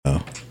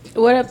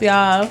What up,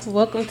 y'all?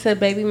 Welcome to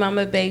Baby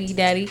Mama, Baby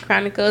Daddy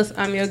Chronicles.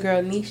 I'm your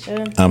girl,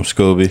 Nisha. I'm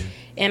Scooby.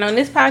 And on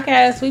this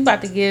podcast, we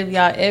about to give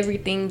y'all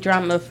everything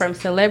drama from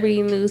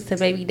celebrity news to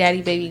baby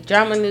daddy, baby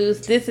drama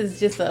news. This is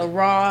just a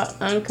raw,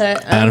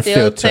 uncut,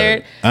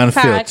 unfiltered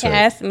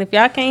podcast. And if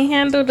y'all can't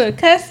handle the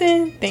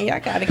cussing, then y'all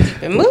got to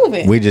keep it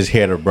moving. We just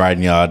here to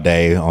brighten y'all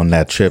day on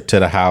that trip to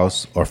the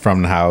house or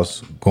from the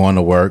house, going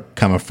to work,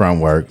 coming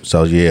from work.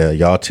 So, yeah,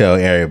 y'all tell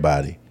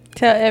everybody.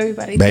 Tell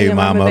everybody. Baby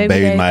mama,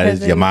 baby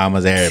daddy, your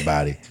mamas,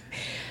 everybody.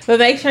 But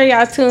make sure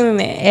y'all tune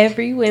in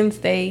every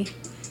Wednesday.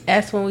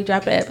 That's when we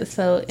drop an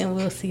episode, and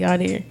we'll see y'all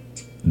there.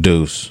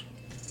 Deuce.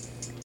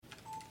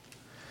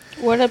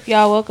 What up,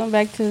 y'all? Welcome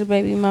back to the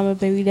Baby Mama,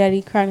 Baby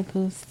Daddy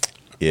Chronicles.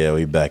 Yeah,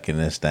 we back in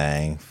this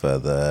thing for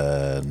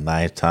the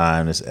 9th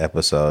time. This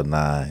episode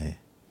 9.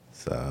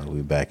 So,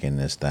 we back in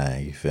this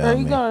thing. You feel me? Are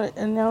you going to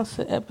announce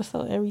the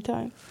episode every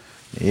time?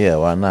 Yeah,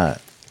 why not?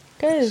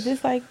 Because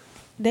it's like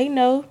they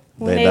know.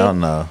 They don't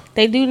know.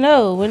 They do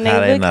know. How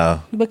they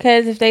know?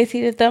 Because if they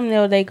see the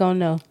thumbnail, they going to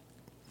know.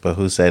 But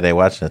who say they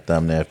watching the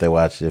thumbnail if they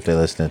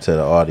listening to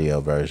the audio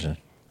version?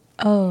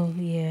 Oh,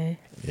 yeah.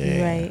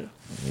 You're right.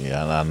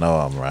 Yeah, I know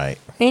I'm right.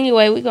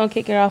 Anyway, we're going to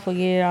kick it off and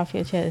get it off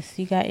your chest.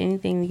 You got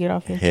anything to get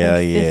off your chest? Hell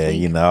yeah.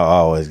 You know,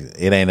 always.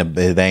 It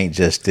ain't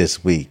just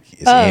this week.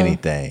 It's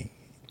anything.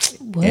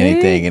 What?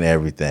 Anything and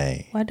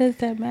everything. Why does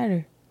that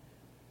matter?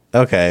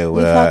 Okay, well.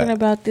 We're talking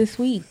about this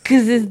week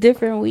because it's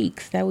different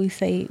weeks that we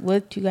say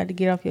what you got to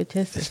get off your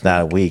chest. It's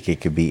not a week. It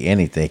could be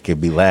anything. It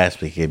could be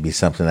last week. It could be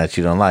something that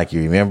you don't like.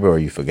 You remember or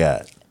you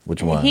forgot?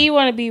 Which one? He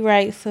want to be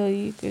right, so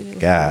you could just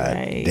God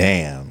right.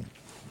 Damn.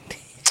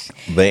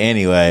 But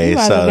anyway, you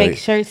so. Make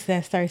shirts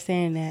that start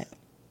saying that.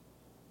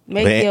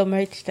 Make your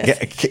merch.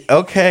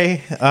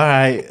 Okay. All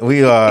right.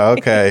 We are.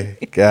 Okay.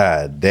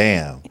 God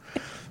damn.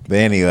 But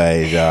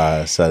anyways,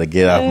 y'all. So to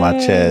get off my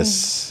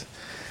chest.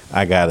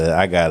 I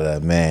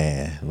gotta,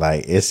 man,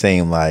 like, it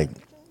seemed like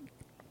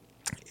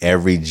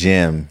every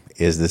gym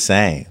is the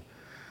same.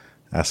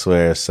 I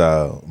swear.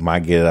 So my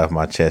get it off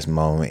my chest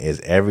moment is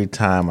every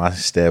time I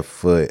step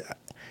foot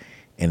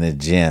in the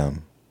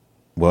gym.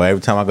 Well,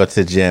 every time I go to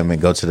the gym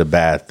and go to the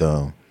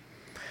bathroom,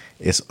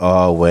 it's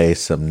always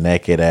some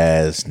naked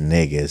ass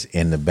niggas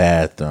in the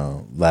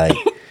bathroom. Like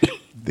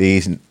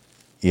these,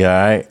 you all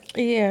right?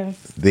 Yeah.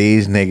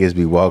 These niggas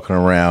be walking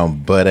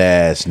around butt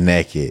ass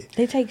naked.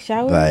 They take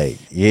showers? Like,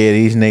 yeah,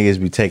 these niggas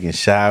be taking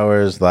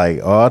showers,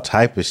 like all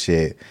type of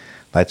shit.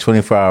 Like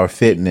 24-hour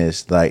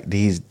fitness. Like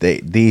these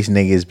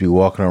niggas be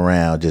walking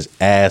around just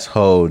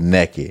asshole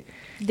naked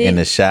in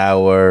the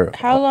shower.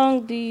 How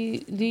long do you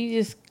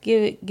just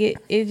get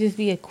it just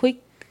be a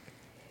quick?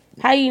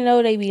 How you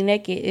know they be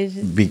naked? Is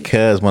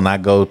because when I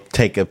go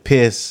take a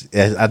piss,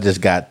 I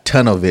just got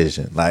tunnel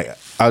vision. Like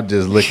I'm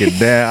just looking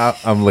down.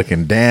 I'm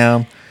looking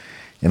down.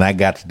 And I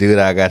got to do what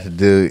I got to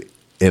do,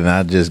 and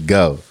I just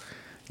go.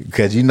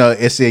 Because, you know,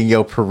 it's in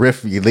your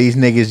periphery. These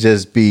niggas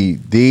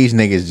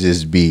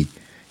just be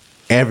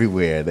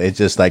everywhere. It's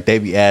just like they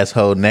be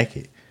asshole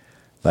naked.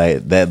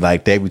 Like that,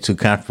 like they be too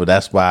comfortable.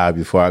 That's why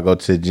before I go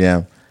to the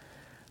gym,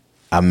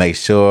 I make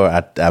sure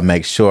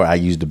I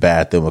use the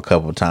bathroom a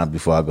couple of times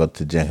before I go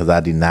to the gym because I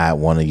do not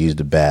want to use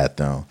the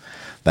bathroom.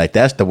 Like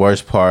that's the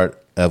worst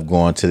part of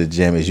going to the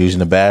gym is using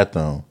the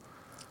bathroom.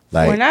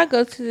 Like, when I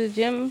go to the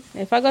gym,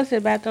 if I go to the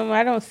bathroom,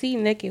 I don't see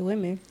naked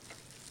women.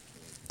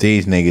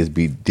 These niggas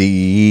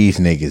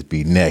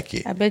be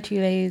naked. I bet you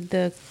they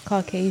the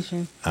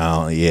Caucasian.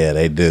 Yeah,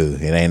 they do.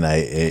 It ain't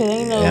like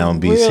they don't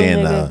be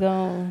seeing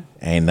no.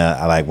 Ain't no,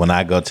 like when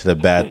I go to the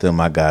bathroom,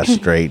 I got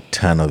straight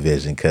tunnel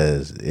vision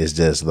because it's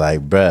just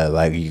like, bruh,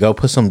 like you go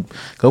put some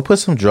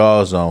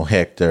drawers on,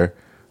 Hector,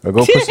 or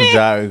go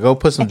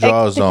put some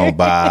drawers on,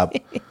 Bob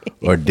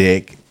or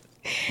Dick.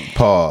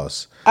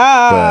 Pause.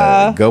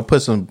 But go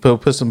put some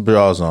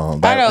drawers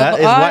on.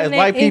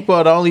 White people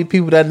are the only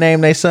people that name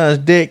their sons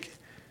Dick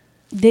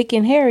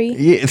and Harry.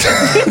 Yeah.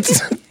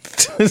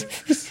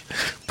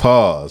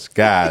 Pause.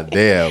 God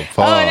damn. Pause.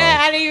 Oh,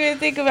 I didn't even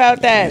think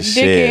about that.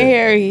 Shit. Dick and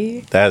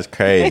Harry. That's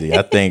crazy.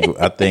 I think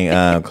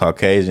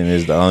Caucasian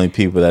is the only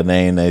people that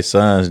name their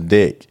sons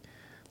Dick.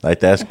 Like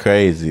that's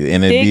crazy,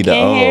 and it'd be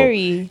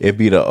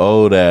the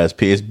old ass.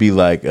 It'd be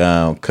like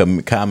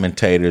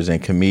commentators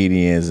and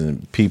comedians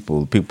and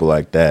people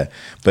like that.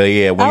 But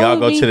yeah, when y'all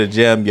go to the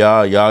gym,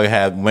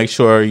 y'all make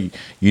sure you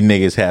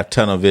niggas have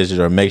tunnel vision,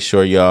 or make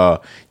sure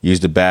y'all use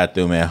the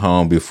bathroom at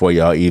home before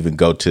y'all even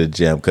go to the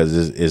gym because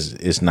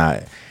it's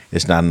not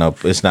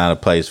a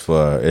place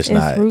for it's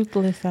not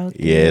ruthless out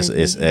there. Yeah,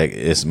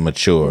 it's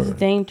mature. It's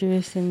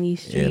dangerous in these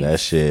streets.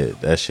 Yeah,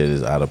 that shit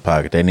is out of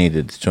pocket. They need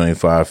the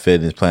 24-hour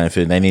fitness, Planet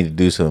Fitness. They need to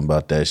do something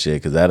about that shit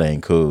because that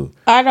ain't cool.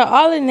 Out of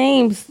all the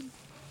names,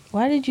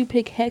 why did you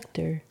pick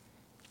Hector?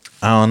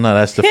 I don't know.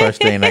 That's the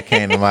first thing that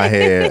came to my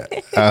head.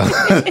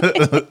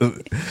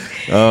 I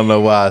don't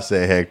know why I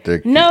said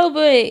Hector. No,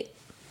 but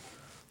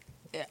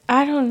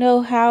I don't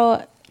know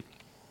how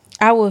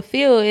I would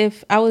feel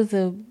if I was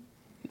a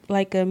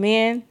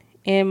man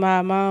and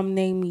my mom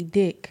named me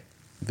Dick.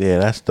 Yeah,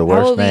 that's the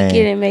worst name. I would be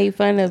getting made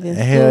fun of in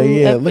Hell school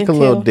yeah, look a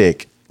little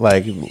dick.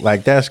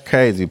 Like that's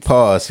crazy.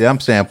 Pause. See, I'm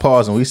saying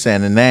pause, and we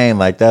saying the name.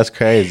 Like that's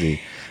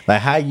crazy.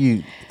 Like how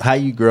you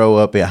grow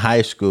up in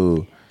high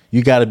school,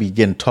 you got to be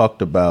getting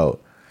talked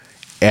about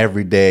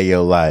every day of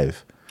your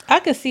life. I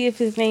could see if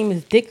his name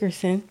is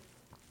Dickerson.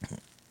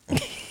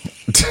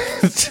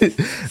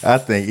 I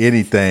think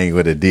anything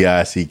with a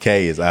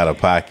D-I-C-K is out of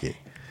pocket.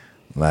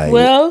 Like,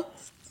 well,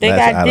 they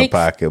that's got out of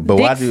pocket. But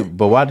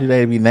why do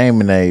they be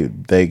naming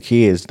they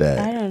kids that?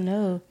 I don't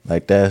know.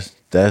 Like that's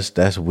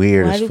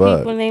weird as fuck. Why do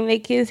people name their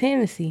kids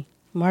Hennessy,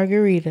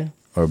 Margarita,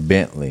 or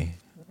Bentley?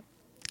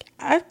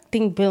 I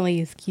think Bentley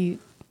is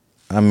cute.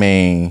 I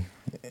mean,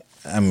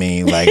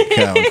 like,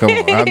 come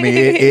on. I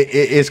mean,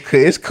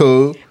 it's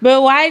cool.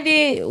 But why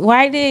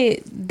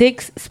did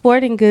Dick's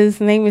Sporting Goods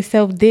name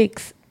itself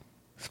Dick's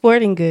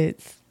Sporting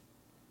Goods?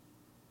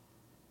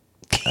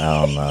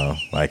 I don't know.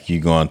 Like, you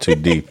going too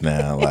deep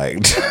now. Like,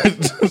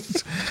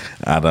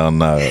 I don't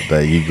know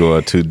that you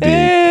going too deep.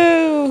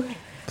 Ew.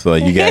 So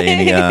you got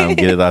any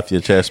get it off your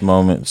chest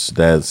moments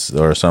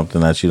or something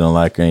that you don't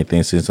like or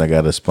anything? Since I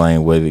got to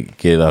explain what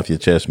get it off your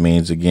chest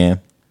means again.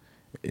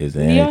 Is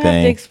there anything? You don't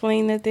have to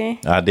explain nothing.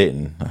 I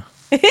didn't.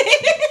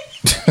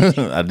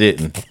 I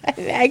didn't. I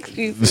didn't ask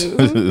you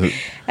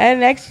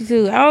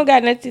to. I don't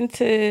got nothing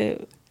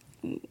to.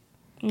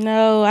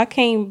 No, I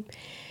can't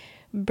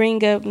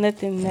bring up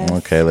nothing else.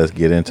 Okay, let's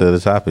get into the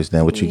topics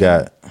then. What you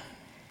got?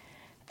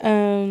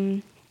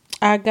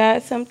 I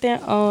got something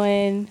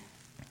on.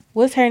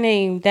 What's her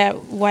name?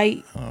 That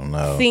white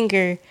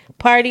singer.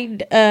 Party.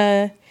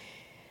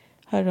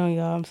 Hold on,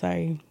 y'all. I'm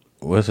sorry.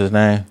 What's his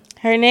name?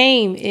 Her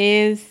name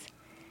is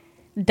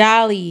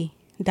Dolly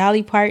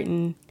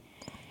Parton.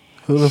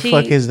 Who the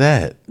fuck is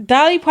that?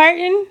 Dolly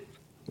Parton?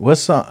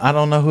 What's song? I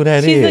don't know who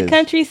that is. She's a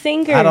country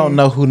singer. I don't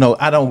know who. No,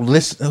 I don't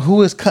listen.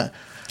 Who is?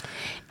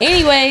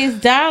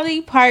 Anyways, Dolly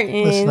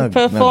Parton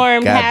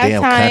performed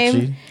halftime.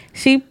 Country?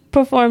 She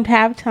performed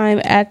halftime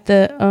at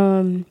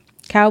the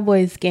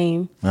Cowboys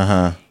game.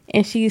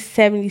 And she's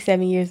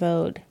 77 years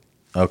old.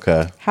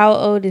 Okay. How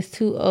old is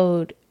too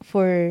old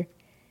for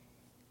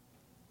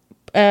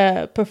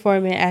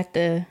performing at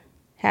the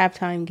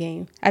halftime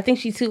game? I think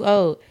she's too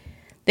old.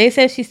 They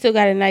said she still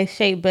got a nice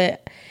shape,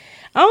 but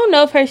I don't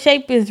know if her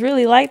shape is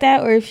really like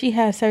that or if she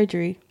has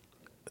surgery.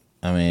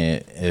 I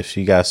mean, if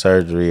she got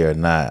surgery or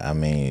not, I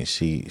mean,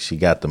 she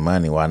got the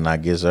money. Why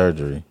not get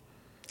surgery?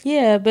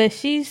 Yeah, but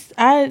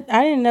I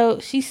didn't know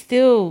she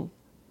still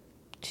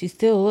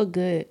look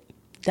good.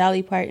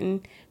 Dolly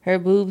Parton, her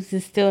boobs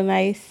is still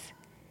nice.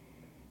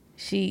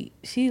 She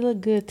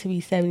looked good to be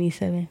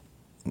 77.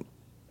 All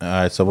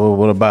right, so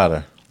what about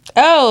her?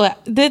 Oh,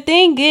 the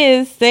thing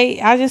is,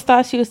 I just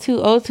thought she was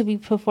too old to be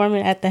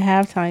performing at the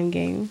halftime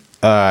game.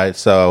 All right,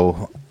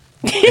 so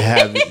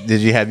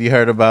have you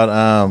heard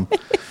about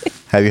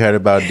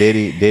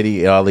Diddy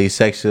and all these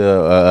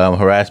sexual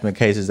harassment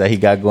cases that he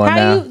got going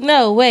on?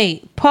 No,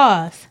 wait,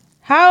 pause.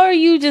 How are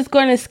you just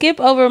going to skip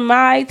over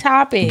my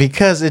topic?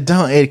 Because it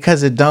don't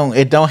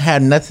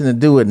have nothing to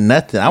do with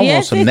nothing. I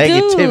want some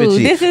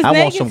negativity. This is I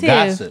negative. Want some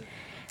gossip.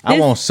 I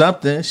want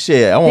something.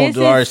 Shit. I want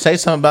to say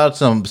something about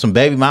some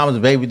baby mamas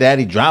and baby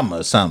daddy drama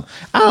or something.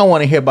 I don't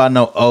want to hear about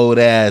no old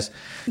ass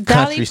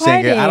country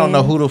singer. I don't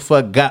know who the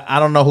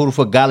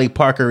fuck Golly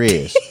Parker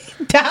is.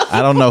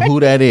 I don't know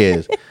who that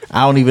is.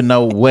 I don't even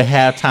know what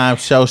halftime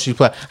show she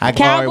played.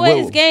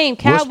 Cowboys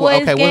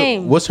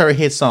game. What's her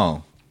hit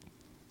song?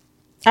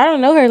 I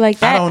don't know her like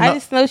that. I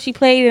just know she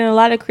played in a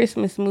lot of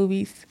Christmas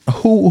movies.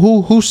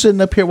 Who's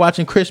sitting up here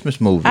watching Christmas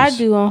movies? I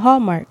do on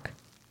Hallmark.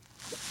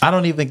 I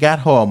don't even got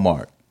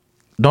Hallmark.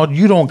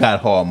 You don't got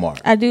Hallmark.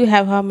 I do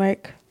have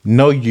Hallmark.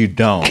 No, you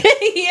don't.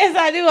 Yes,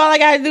 I do. All I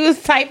gotta do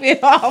is type in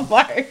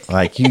Hallmark.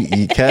 Like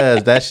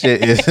cause that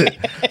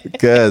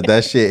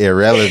shit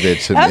irrelevant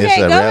to me. Okay, it's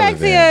go back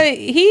to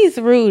he's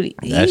rude.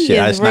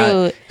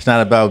 Rude. It's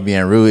not about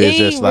being rude. It's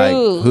just rude. Like,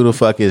 who the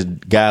fuck is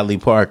Golly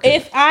Parker?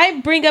 If I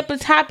bring up a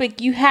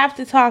topic, you have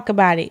to talk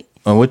about it.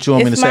 And what you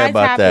want me to say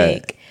about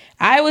that?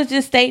 I was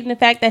just stating the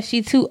fact that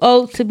she's too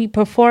old to be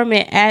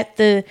performing at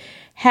the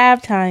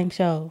halftime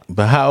show.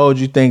 But how old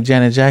you think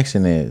Janet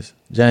Jackson is?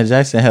 Janet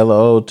Jackson hella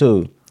old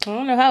too. I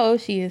don't know how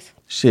old she is.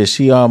 Shit,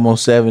 she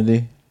almost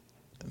 70.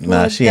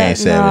 Nah, she ain't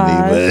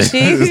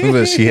 70,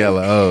 but she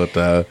hella old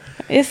though.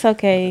 It's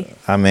okay.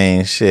 I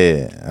mean,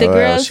 shit. The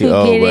girls who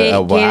get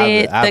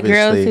it. The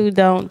girls who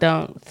don't.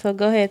 So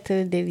go ahead to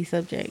the Diddy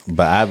subject.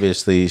 But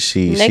obviously,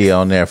 she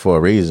on there for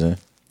a reason.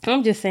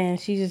 I'm just saying,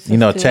 she just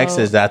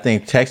Texas. I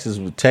think Texas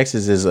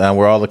is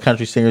where all the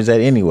country singers at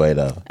anyway,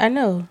 though. I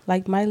know,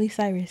 like Miley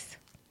Cyrus.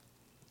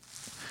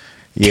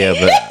 Yeah,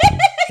 but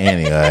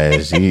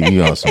anyways,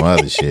 you on some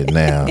other shit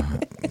now.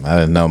 I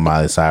didn't know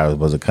Miley Cyrus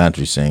was a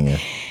country singer.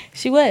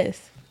 She was.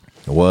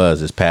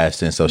 It's past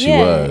tense, so she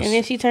was. And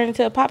then she turned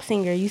into a pop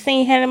singer. You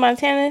seen Hannah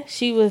Montana?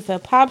 She was a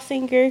pop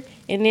singer,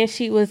 and then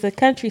she was a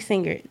country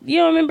singer. You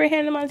don't remember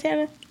Hannah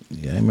Montana?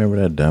 Yeah, I remember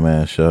that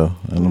dumbass show.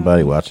 Ain't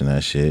nobody watching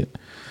that shit.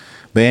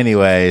 But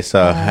anyway,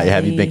 so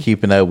have you been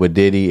keeping up with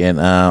Diddy and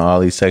all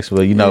these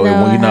sexual? You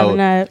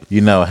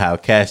know how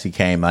Cassie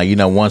came out. You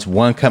know, once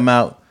one come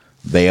out,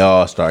 they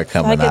all start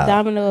coming like out. A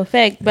domino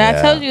effect. But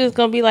I told you it's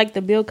gonna be like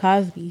the Bill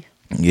Cosby.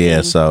 Yeah,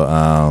 thing.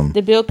 So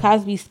the Bill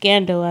Cosby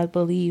scandal, I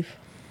believe.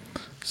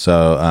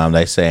 So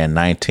they say in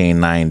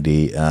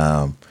 1990.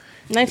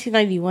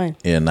 1991.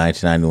 Yeah,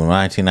 1991,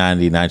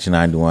 1990,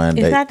 1991.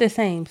 It's not the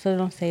same, so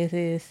don't say it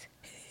is.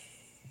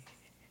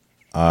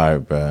 All right,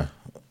 bro.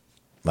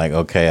 Like,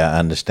 okay, I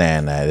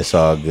understand that. It's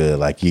all good.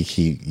 Like, you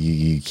keep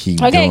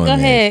okay, doing go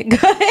ahead. Go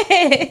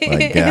ahead.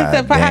 Like, it's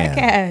a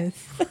podcast.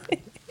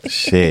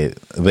 Shit.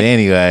 But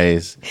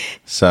anyways,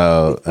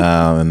 so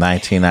in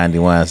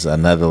 1991,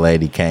 another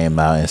lady came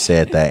out and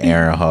said that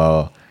Aaron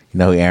Hall, you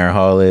know who Aaron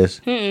Hall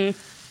is? Mm-mm.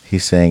 He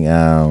sang,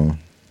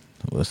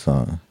 what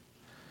song?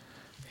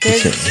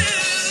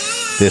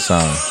 This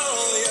song.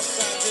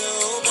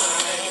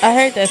 I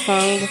heard that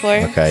song before.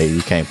 Okay,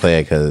 you can't play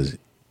it because,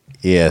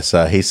 yeah,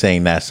 so he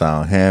sang that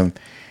song. Him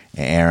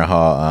and Aaron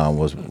Hall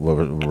was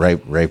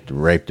raped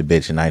the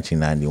bitch in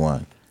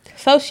 1991.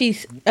 So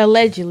she's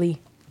allegedly.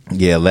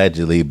 Yeah,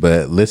 allegedly.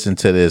 But listen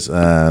to this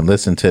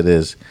Vlad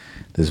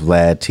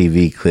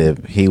TV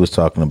clip. He was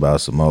talking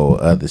about some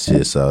old other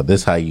shit. So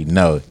this how you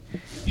know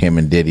him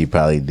and Diddy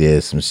probably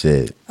did some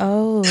shit.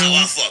 Oh. How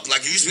I fuck.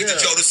 Like, you speak to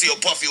Joe to see or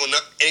Puffy or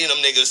any of them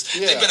niggas.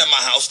 They been at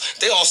my house.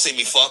 They all see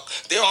me fuck.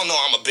 They all know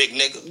I'm a big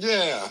nigga.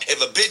 Yeah. If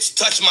a bitch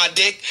touch my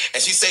dick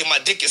and she say my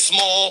dick is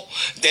small,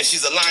 then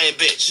she's a lying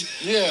bitch.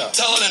 Yeah.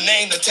 Tell her to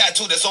name the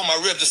tattoo that's on my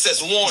rib that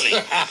says warning.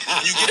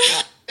 You get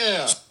this?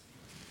 Yeah.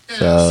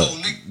 So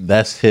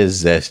that's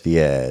his zesty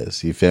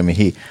ass. You feel me?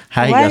 He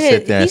gonna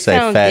sit there and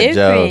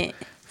say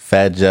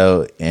Fat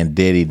Joe and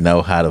Diddy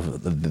know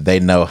they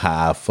know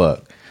how I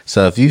fuck.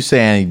 So if you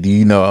saying, do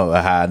you know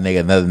how a nigga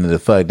another nigga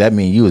fuck? That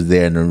means you was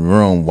there in the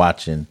room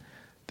watching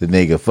the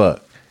nigga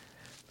fuck.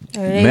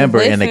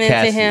 Remember in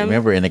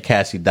the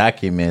Cassie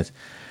documents,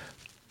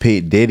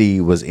 Pete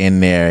Diddy was in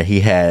there.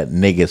 He had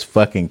niggas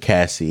fucking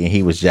Cassie and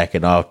he was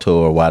jacking off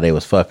to her while they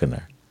was fucking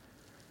her.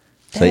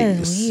 That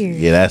is weird.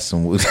 Yeah, that's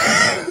some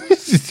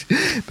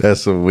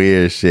that's some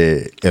weird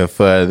shit. And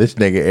for this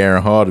nigga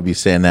Aaron Hall to be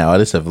saying that,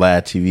 this is a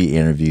Vlad TV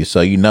interview,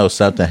 so you know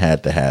something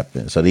had to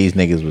happen. So these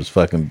niggas was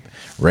fucking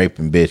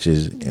raping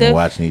bitches and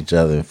watching each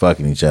other and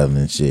fucking each other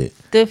and shit.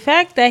 The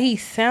fact that he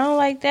sound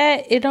like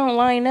that, it don't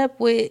line up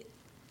with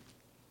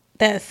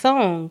that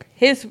song.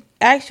 His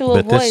actual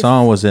voice. But this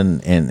song was in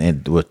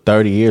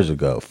 30 years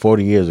ago,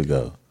 40 years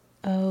ago.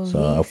 Oh, so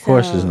of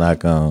course it's not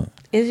gonna.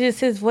 It's just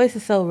his voice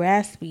is so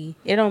raspy.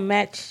 It don't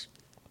match.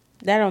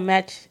 That don't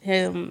match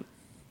him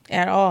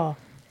at all.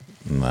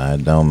 Nah,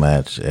 it don't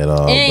match at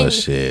all. And but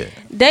shit,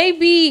 they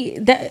be.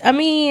 I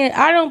mean,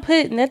 I don't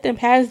put nothing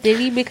past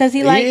Diddy because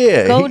he like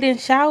golden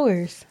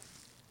showers.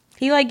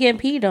 He like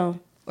getting peed on,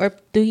 or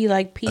do he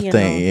like peeing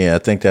on? Yeah, I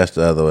think that's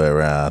the other way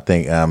around.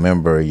 I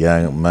remember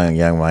Young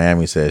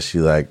Miami said she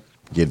like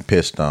getting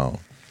pissed on.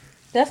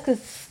 That's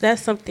because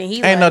that's something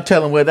he ain't no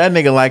telling what that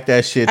nigga like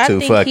that shit too. I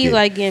think he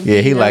like getting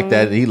peed he like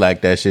that. He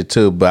like that shit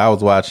too. But I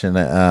was watching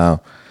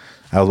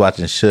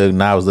Suge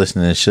Knight. I was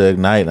listening to Suge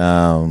Knight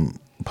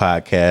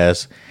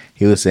podcast.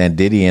 He was saying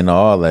Diddy and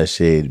all that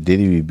shit.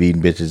 Diddy be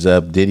beating bitches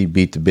up. Diddy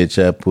beat the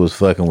bitch up who was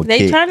fucking with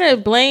kids. They trying to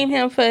blame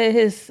him for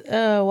his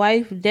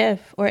wife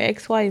death or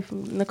ex-wife,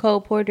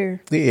 Nicole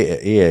Porter.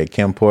 Yeah,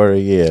 Kim Porter.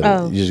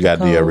 Yeah, you just got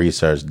to do your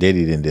research.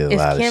 Diddy didn't do a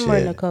lot of shit. Kim or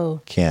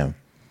Nicole? Kim.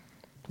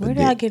 Where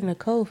did I get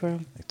Nicole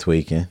from?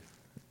 Tweaking.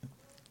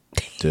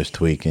 Just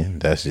tweaking.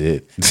 That's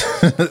it.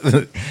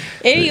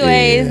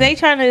 Anyways, they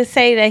trying to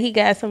say that he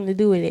got something to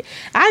do with it.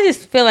 I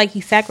just feel like he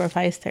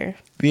sacrificed her.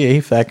 Yeah, he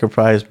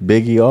sacrificed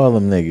Biggie, all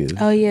them niggas.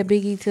 Oh yeah,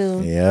 Biggie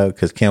too. Yeah,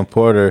 because Kim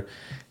Porter,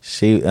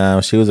 she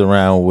was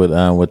around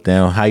with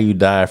them. How you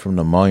die from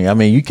pneumonia? I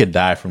mean, you could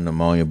die from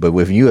pneumonia, but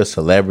if you a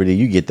celebrity,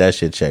 you get that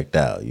shit checked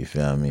out. You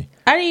feel me?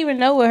 I didn't even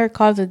know what her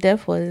cause of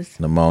death was.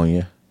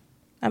 Pneumonia.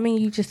 I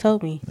mean, you just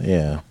told me.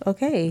 Yeah.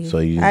 Okay. So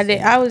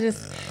I was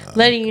just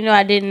letting you know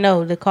I didn't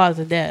know the cause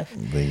of death.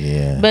 But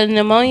yeah. But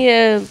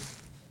pneumonia,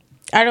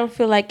 I don't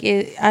feel like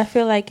it. I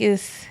feel like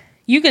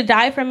you could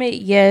die from it,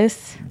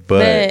 yes.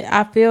 But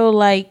I feel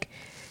like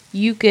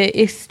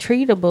it's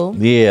treatable.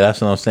 Yeah,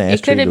 that's what I'm saying.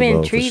 It could have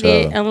been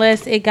treated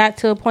unless it got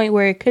to a point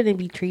where it couldn't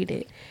be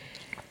treated.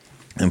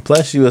 And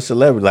plus, you a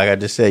celebrity. Like I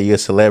just said, you're a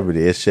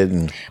celebrity. It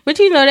shouldn't. But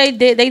you know, they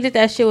did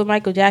that shit with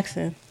Michael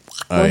Jackson.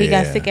 Well, he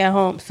got sick at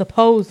home,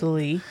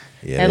 supposedly.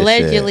 Yeah,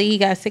 allegedly, he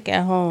got sick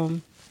at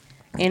home.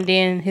 And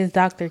then his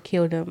doctor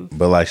killed him.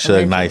 But like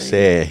Suge Knight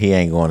said, he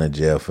ain't going to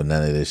jail for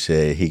none of this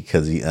shit.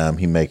 Because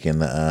he making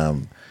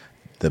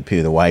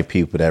the white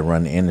people that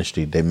run the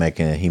industry,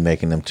 he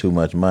making them too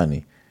much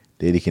money.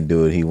 Diddy can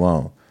do what he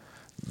want.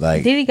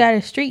 Like Diddy got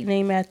a street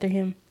name after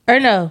him. Or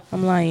no,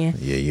 I'm lying.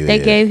 Yeah, they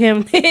gave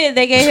him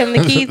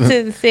the key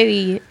to the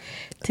city,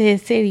 to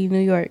his city, New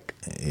York.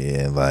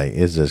 Yeah, like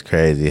it's just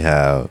crazy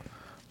how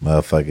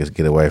motherfuckers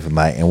get away from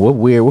that. And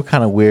what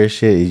kind of weird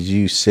shit is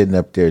you sitting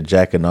up there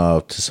jacking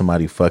off to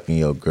somebody fucking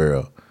your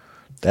girl?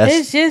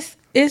 It's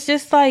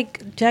just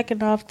like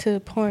jacking off to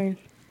porn.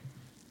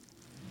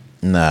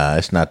 Nah,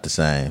 it's not the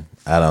same.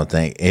 I don't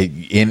think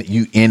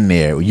you in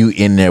there with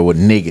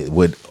niggas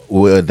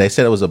with they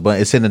said it was a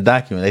bunch. It's in the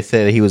document. They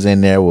said he was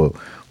in there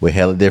with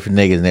hella different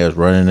niggas and they was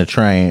running the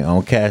train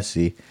on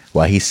Cassie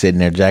while he's sitting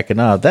there jacking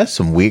off. That's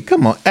some weird.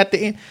 Come on, at the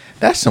end,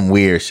 that's some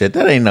weird shit.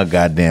 That ain't no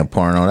goddamn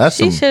porno.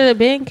 She should have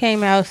been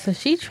came out, so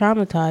she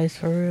traumatized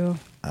for real.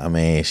 I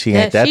mean, she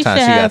at that time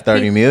she got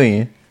 30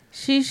 million.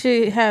 She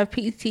should have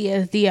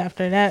PTSD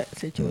after that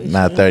situation.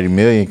 Not 30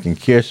 million can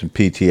cure some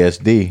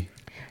PTSD.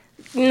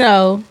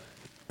 No.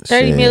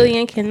 30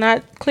 million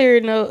cannot clear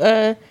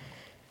no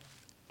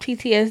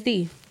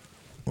PTSD.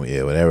 Well,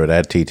 yeah, whatever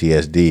that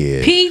TTSD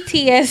is.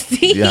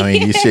 PTSD. I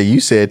mean, you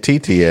said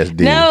TTSD.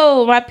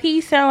 No, my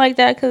P sound like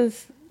that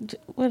because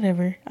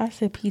whatever. I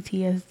said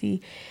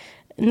PTSD.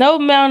 No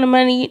amount of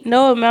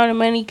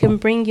money can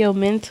bring your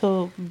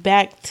mental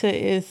back to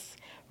its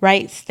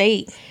right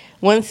state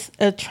once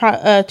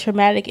a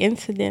traumatic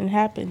incident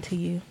happened to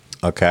you.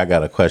 Okay, I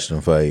got a question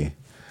for you.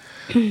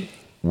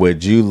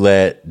 Would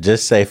you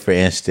just say for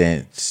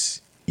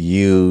instance,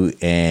 you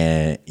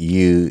and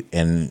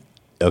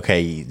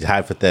okay,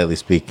 hypothetically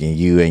speaking,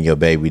 you and your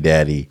baby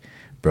daddy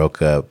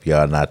broke up,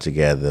 y'all not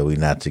together, we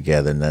not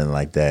together, nothing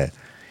like that.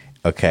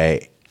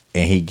 Okay,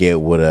 and he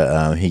get with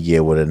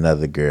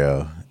another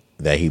girl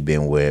that he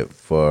been with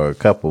for a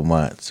couple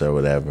months or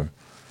whatever.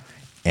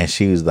 And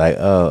she was like,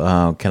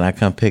 "Oh, can I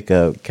come pick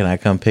your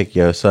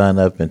son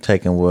up and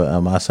take him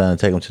with my son and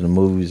take him to the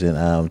movies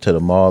and to the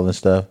mall and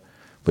stuff?"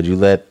 Would you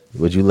let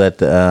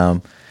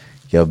the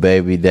your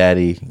baby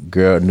daddy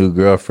new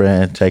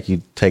girlfriend take your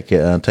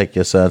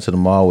son to the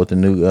mall with the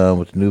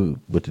new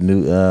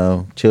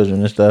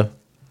children and stuff?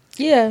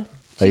 Yeah,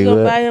 she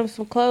gonna buy him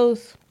some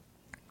clothes.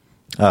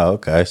 Oh,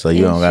 okay. So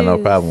you don't got no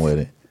problem with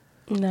it?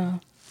 No.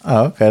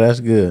 Oh, okay. That's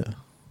good.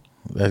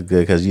 That's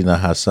good because you know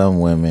how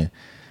some women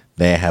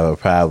they have a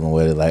problem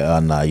with it. Like, oh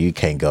no, you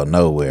can't go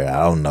nowhere.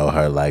 I don't know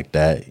her like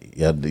that.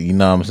 You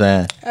know what I'm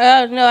saying?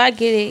 Oh no, I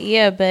get it.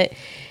 Yeah, but.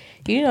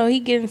 You know, he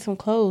getting some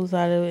clothes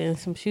out of it and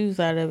some shoes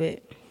out of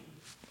it.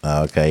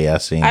 Okay, yeah, I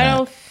seen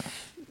that.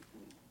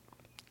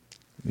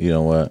 You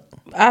know what?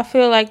 I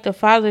feel like the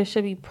father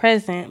should be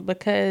present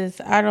because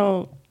I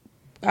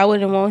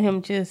wouldn't want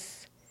him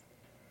just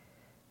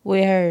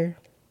with her.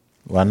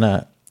 Why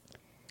not?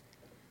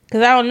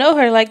 Because I don't know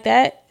her like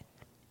that.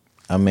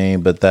 I mean,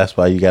 but that's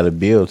why you got to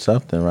build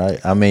something, right?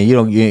 I mean, you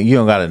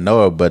don't got to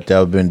know her, but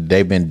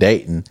they've been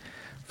dating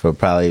for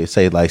probably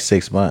say like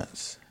 6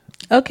 months.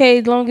 Okay,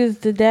 as long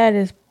as his dad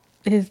is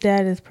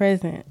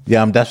present.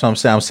 Yeah, that's what I'm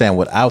saying. I'm saying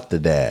without the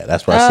dad.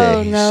 That's what I said.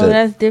 Oh no,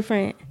 that's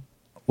different.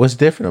 What's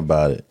different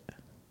about it?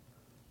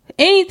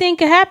 Anything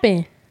could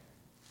happen.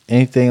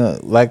 Anything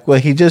like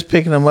he just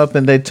picking them up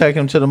and they take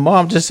him to the mall.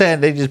 I'm just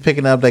saying they just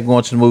picking up, they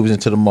going to the movies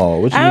and to the mall.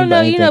 What you I don't mean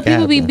by know. You know,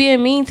 people be happen?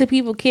 being mean to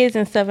people, kids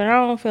and stuff, and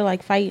I don't feel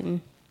like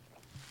fighting.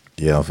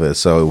 Yeah,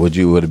 so would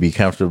it be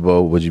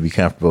comfortable? Would you be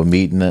comfortable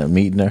meeting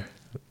her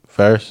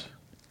first?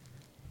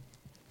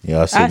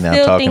 Y'all sitting down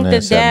talking. I still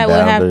think the dad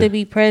would have to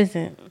be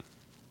present.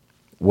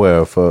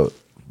 Well, for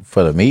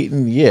the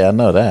meeting, yeah, I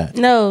know that.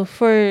 No,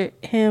 for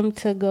him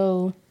to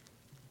go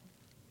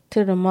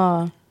to the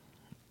mall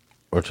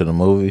or to the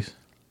movies.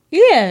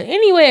 Yeah,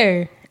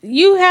 anywhere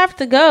you have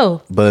to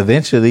go. But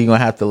eventually, you're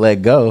gonna have to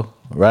let go,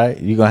 right?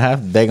 You're gonna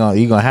have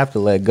to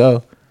let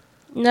go.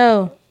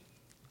 No.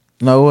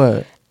 No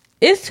what?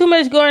 It's too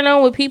much going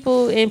on with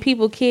people and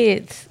people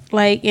kids,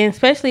 and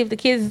especially if the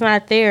kids is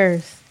not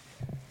theirs.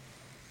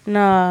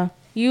 Nah,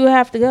 you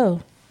have to go.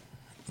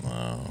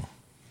 Wow.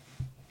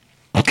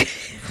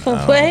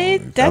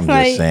 What? That's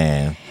I'm just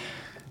saying.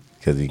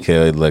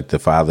 Because the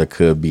father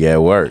could be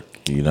at work.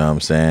 You know what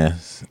I'm saying?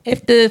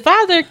 If the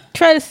father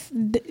trusts,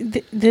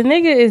 the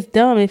nigga is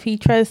dumb if he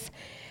trusts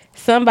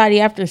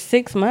somebody after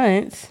 6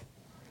 months.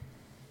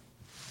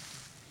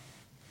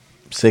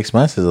 6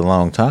 months is a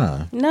long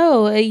time.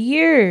 No, a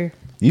year.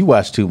 You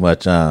watch too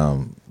much.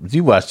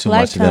 You watch too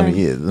Lifetime.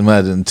 much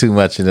of them. Too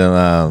much of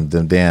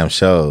them damn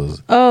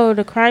shows. Oh,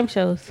 the crime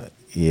shows.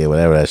 Yeah,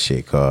 whatever that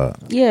shit called.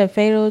 Yeah,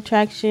 Fatal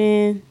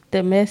Attraction,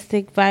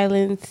 Domestic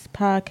Violence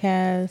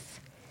Podcast.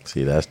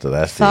 See, that's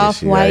the Soft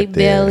issue White right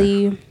there.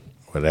 Belly.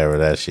 Whatever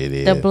that shit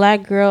is. The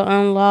Black Girl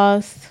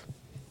Unlost.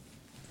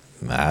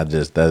 Nah, I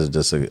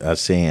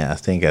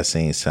think I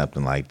seen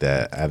something like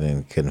that. I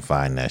couldn't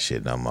find that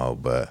shit no more,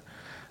 but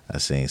I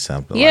seen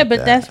something like that. Yeah,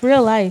 but that's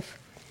real life.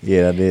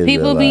 Yeah, that is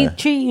People real be life.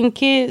 treating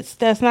kids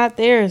that's not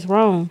theirs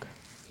wrong.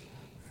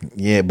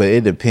 Yeah, but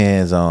it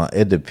depends on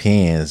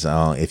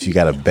if you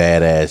got a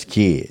badass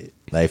kid.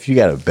 Like if you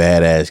got a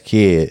badass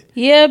kid.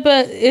 Yeah,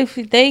 but if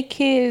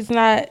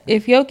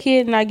your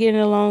kid not getting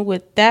along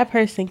with that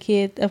person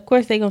kid, of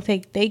course they gonna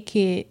take their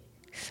kid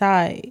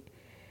side.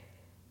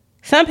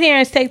 Some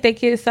parents take their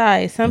kid's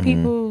side. Some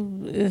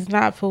people is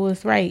not for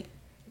what's right.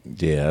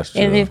 Yeah, that's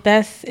true. And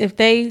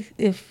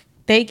if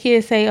they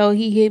kids say, "Oh,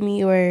 he hit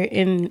me,"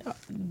 and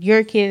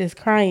your kid is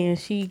crying,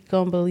 she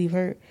gonna believe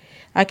her.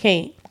 I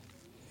can't.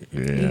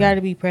 Yeah. You got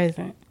to be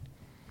present.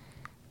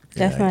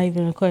 That's not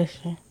even a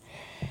question.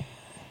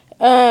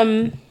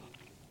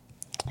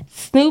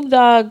 Snoop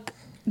Dogg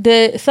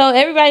So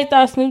everybody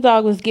thought Snoop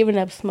Dogg was giving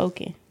up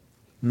smoking.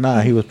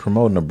 Nah, he was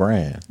promoting a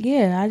brand.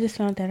 Yeah, I just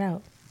found that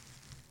out.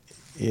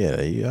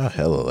 Yeah, you're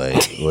hella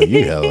late. Well,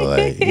 you hella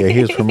late. Yeah,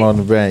 he was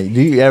promoting the brand.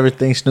 Do you ever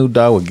think Snoop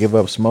Dogg would give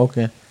up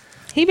smoking?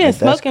 He been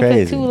smoking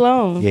for too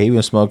long. Yeah, he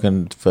been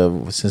smoking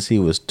since he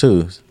was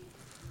 2.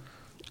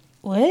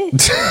 What?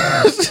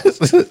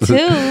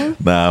 2?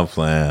 Nah, I'm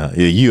playing.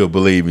 Yeah, you'll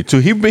believe me too.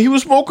 He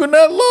was smoking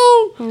that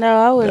long. No,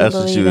 I wouldn't. That's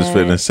what she was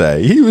finna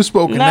say. He was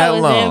smoking that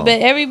long.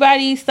 But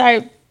everybody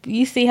start.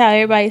 You see how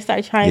everybody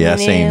start chiming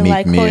in,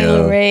 like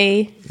Coil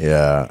Ray.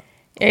 Yeah.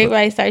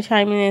 Everybody started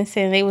chiming in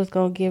saying they was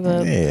gonna give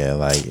up. Yeah,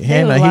 like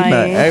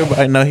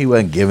everybody know he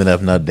wasn't giving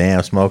up no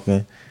damn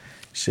smoking.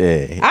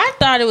 Shit. I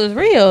thought it was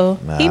real.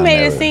 He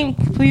made it seem,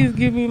 please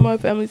give me my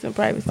family some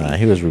privacy. Nah,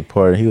 he was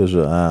reporting.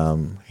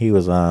 He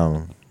was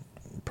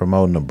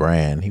promoting a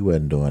brand. He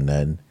wasn't doing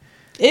nothing.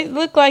 It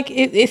looked like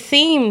it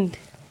seemed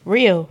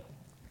real.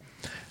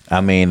 I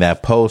mean,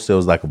 that post, it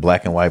was like a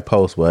black and white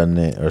post, wasn't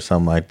it, or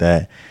something like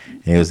that?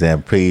 And it was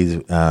saying,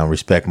 please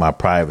respect my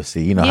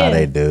privacy. You know how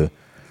they do.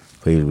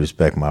 Please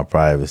respect my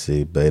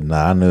privacy. But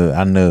nah, I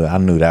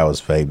knew that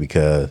was fake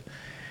because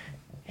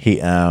he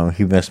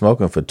been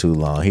smoking for too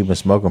long. He been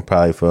smoking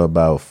probably for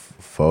about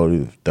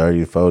 40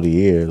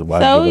 years.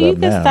 Why so you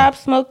can stop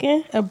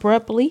smoking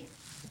abruptly.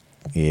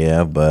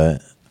 Yeah,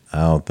 but I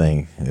don't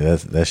think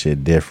that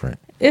shit different.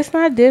 It's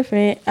not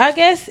different. I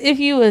guess if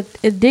you were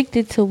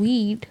addicted to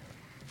weed,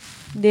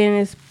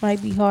 then it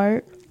might be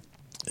hard.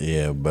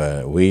 Yeah,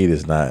 but weed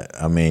is not.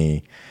 I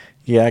mean,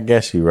 yeah, I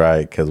guess you're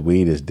right because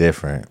weed is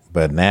different.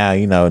 But now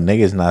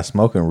niggas not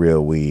smoking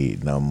real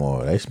weed no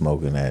more. They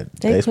smoking that.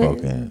 They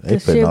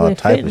putting all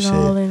type of shit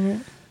in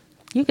it.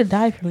 You could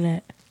die from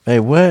that. Hey,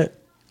 what?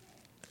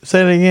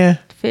 Say that again.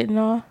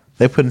 Fentanyl.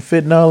 They putting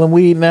fentanyl in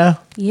weed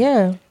now?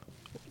 Yeah.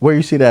 Where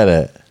you see that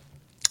at?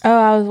 Oh,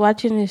 I was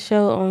watching this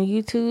show on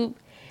YouTube,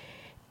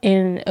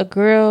 and a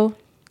girl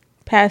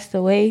passed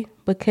away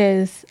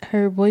because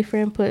her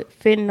boyfriend put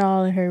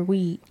fentanyl in her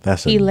weed.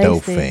 That's a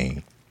dope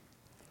thing.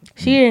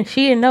 She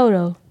didn't know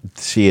though.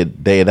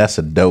 That's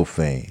a dope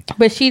thing.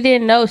 But she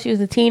didn't know. She was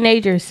a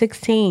teenager,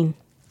 16.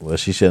 Well,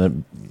 she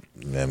shouldn't.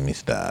 Let me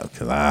stop,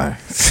 cause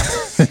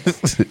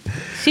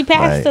she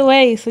passed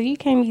away, so you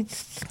can't be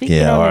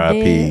speaking on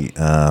R.I.P.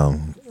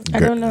 I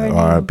don't know her name.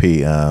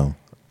 R.I.P.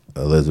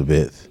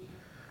 Elizabeth.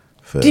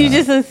 You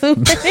just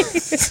assume.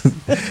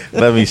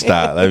 Let me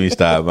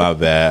stop. My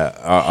bad.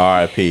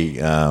 R.I.P.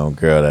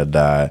 Girl that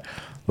died.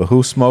 But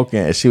who's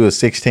smoking? She was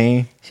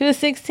 16. She was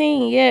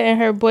 16, yeah, and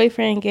her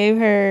boyfriend gave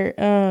her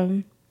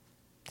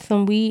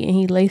some weed, and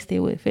he laced it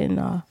with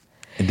fentanyl.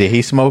 Did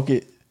he smoke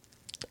it?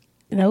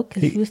 No,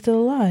 because he was still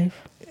alive.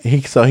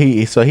 He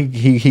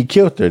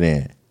killed her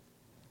then.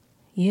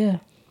 Yeah.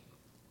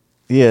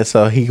 Yeah.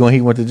 So he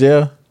went to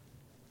jail.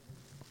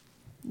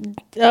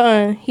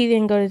 He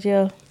didn't go to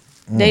jail.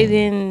 They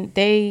didn't.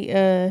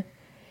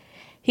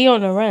 He on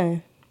the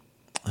run.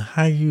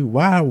 Why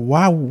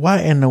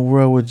in the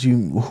world would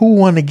you? Who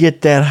want to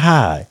get that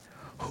high?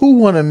 Who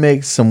want to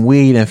make some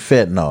weed and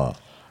fentanyl?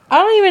 I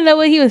don't even know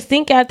what he was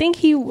thinking. I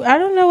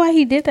don't know why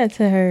he did that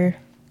to her.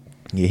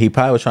 Yeah, he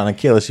probably was trying to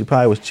kill her. She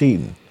probably was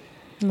cheating.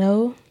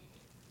 No.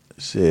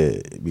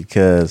 Shit,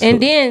 because. And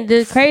then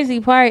the crazy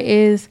part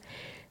is,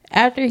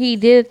 after he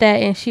did that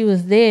and she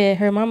was dead,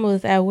 her mama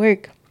was at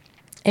work.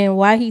 And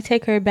why he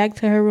take her back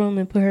to her room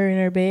and put her in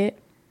her bed?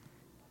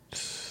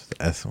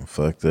 That's some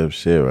fucked up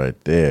shit right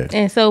there.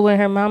 And so when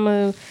her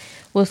mama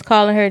was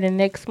calling her the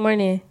next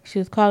morning, she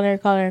was calling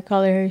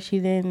her. She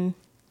didn't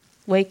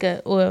wake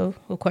up. Well,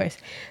 of course.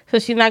 So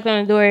she knocked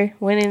on the door,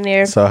 went in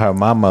there. So her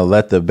mama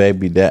let the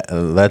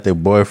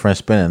boyfriend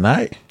spend the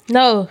night?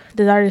 No,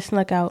 the daughter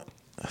snuck out.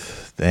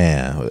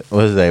 Damn. What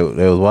was they?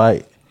 They was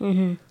white?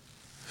 Mm-hmm.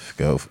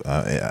 Go.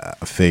 I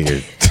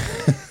figured.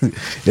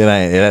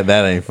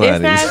 That ain't funny.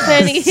 It's not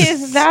funny.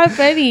 It's not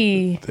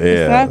funny. Yeah,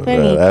 it's not funny.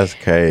 Bro, that's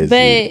crazy.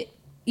 But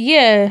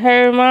yeah,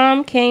 her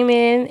mom came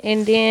in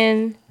and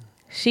then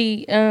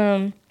she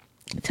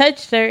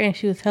touched her and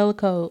she was hella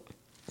cold.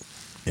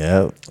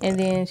 Yep. And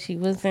then she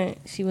wasn't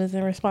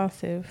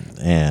responsive.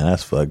 Man,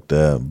 that's fucked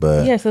up.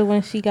 But yeah, so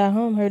when she got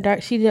home,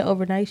 she did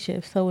overnight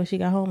shift. So when she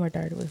got home, her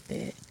daughter was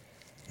dead.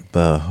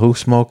 But who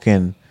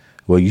smoking?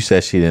 Well, you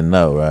said she didn't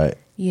know, right?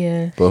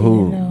 Yeah. But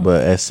who?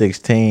 But at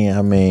 16,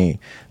 I mean,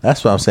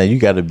 that's what I'm saying. You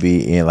got to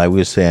be in, like we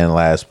were saying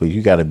last week.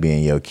 You got to be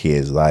in your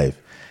kid's life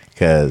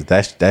because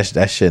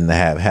that shouldn't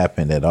have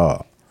happened at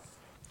all.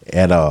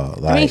 At all.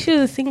 Like, I mean, she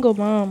was a single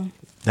mom.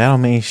 That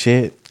don't mean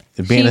shit.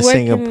 Being a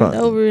single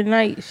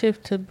overnight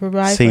shift to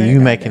provide. See,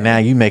 you making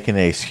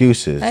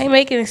excuses. I ain't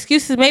making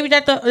excuses. Maybe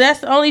that's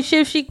the only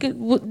shift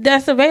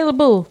that's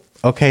available.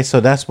 Okay, so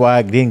that's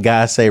why didn't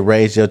God say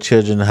raise your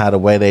children how the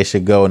way they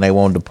should go and they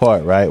won't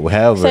depart, right? Well,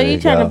 however. So you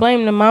trying to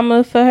blame the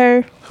mama for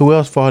her? Who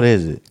else's fault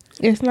is it?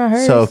 It's not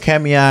hers. So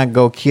Camion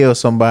go kill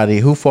somebody.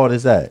 Whose fault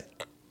is that?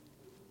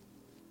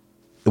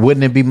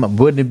 Wouldn't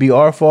it be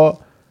our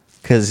fault?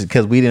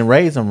 Because we didn't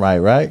raise them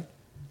right?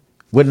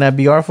 Wouldn't that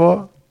be our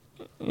fault?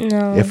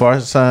 No. If our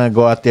son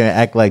go out there and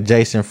act like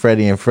Jason,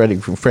 Freddy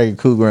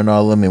Cougar and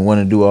all of them and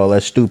want to do all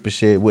that stupid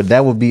shit,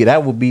 that would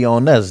be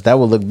on us. That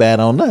would look bad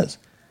on us,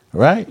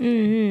 right?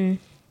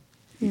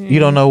 Mm-hmm. You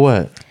don't know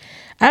what?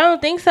 I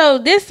don't think so.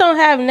 This don't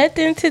have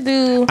nothing to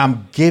do.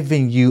 I'm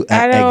giving you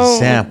an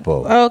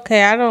example.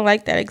 Okay, I don't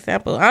like that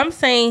example. I'm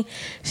saying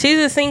she's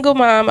a single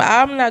mom.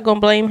 I'm not gonna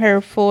blame her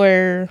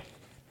for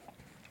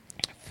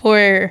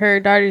her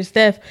daughter's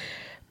death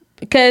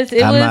because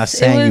I'm not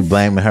saying you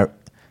blaming her.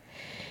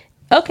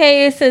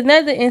 Okay, it's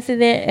another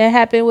incident that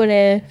happened with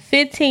a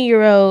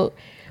 15-year-old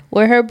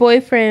where her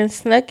boyfriend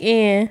snuck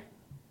in.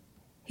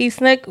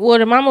 Well,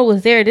 the mama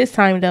was there this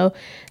time though.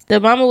 The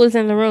mama was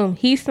in the room.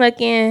 He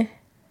snuck in.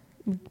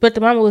 But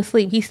the mama was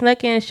asleep. He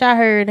snuck in, shot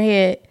her in the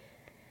head,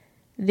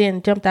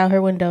 then jumped out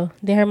her window.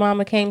 Then her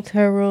mama came to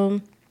her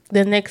room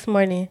the next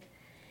morning,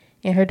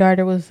 and her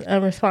daughter was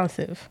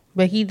unresponsive.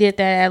 But he did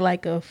that at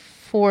like 4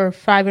 or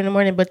 5 in the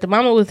morning. But the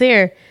mama was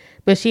there,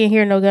 but she didn't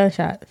hear no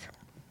gunshots.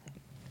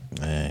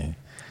 Man,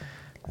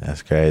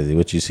 that's crazy.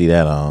 What you see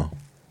that on?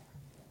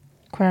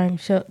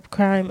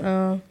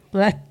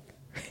 Black.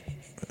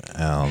 I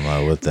don't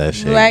know what that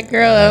shit. Black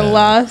Girl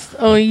Unlost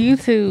on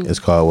YouTube. It's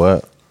called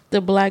what? The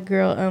Black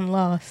Girl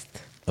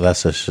Unlost.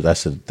 That's a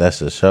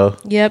show.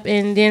 Yep,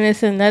 and then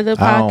it's another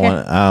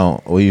podcast. I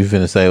don't. What you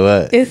finna say?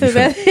 What?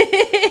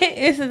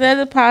 It's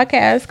another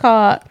podcast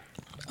called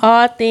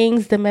All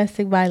Things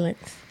Domestic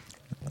Violence.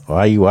 Why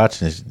are you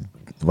watching this?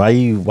 Why are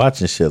you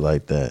watching shit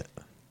like that?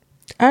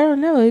 I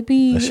don't know.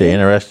 That shit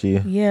interest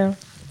you? Yeah.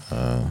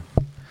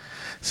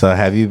 So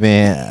have you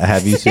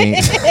seen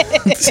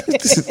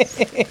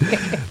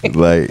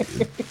like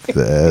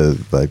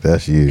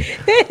that's you?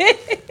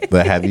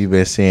 But have you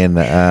been seeing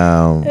the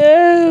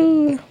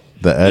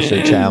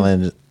Usher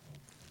challenge?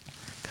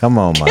 Come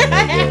on, my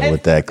nigga,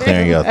 with that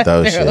clearing your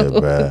throat shit,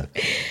 bro.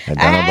 Don't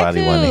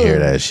nobody want to hear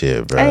that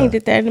shit, bro. I ain't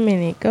did that in a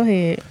minute. Go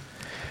ahead.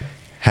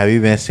 Have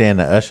you been seeing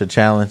the Usher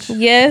challenge?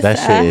 Yes, that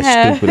shit is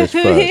stupid as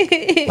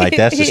fuck. Like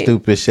that's the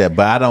stupid shit.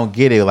 But I don't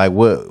get it. Like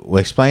what?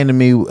 Explain to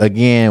me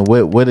again.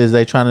 What is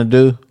they trying to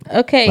do?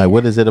 Okay. Like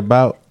what is it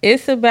about?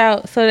 It's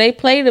about. So they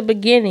play the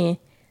beginning.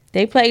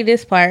 They play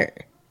this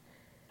part.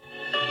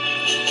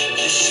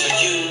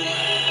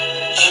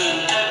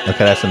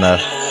 Okay, that's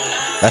enough.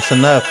 That's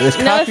enough. It's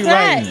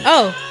copyrighted. It's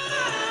not. Oh.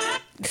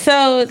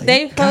 So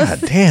they God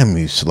damn,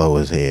 you slow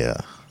as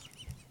hell.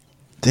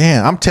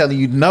 Damn, I'm telling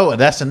you, no,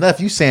 that's enough.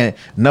 You saying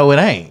no, it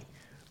ain't.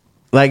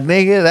 Like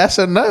nigga, that's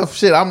enough.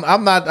 Shit,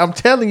 I'm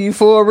telling you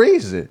for a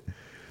reason.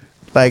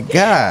 Like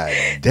God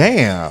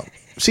damn,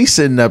 she's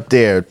sitting up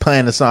there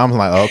playing the song. I'm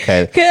like,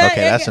 okay,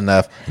 that's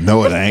enough.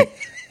 No, it ain't.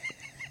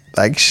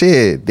 Like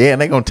shit, damn,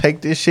 they gonna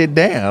take this shit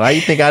down. How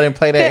you think I didn't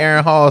play that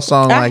Aaron Hall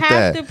song like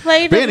that? To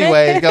play but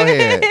anyways, go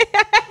ahead. I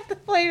have to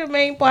play the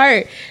main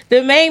part.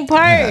 The main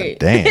part. God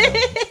damn.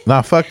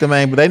 Nah, fuck the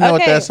main, but they know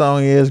what that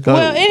song is. Go.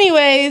 Well,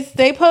 anyways,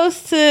 they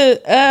supposed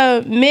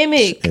to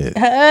mimic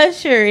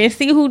Usher and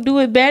see who do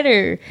it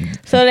better.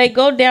 So they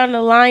go down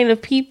the line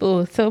of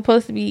people. So it's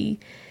supposed to be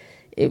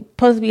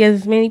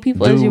as many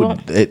people as you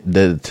want.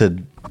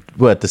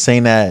 To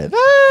sing that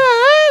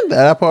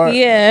part?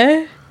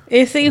 Yeah.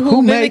 And see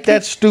who made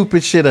that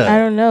stupid shit up. I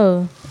don't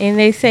know. And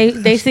they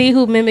see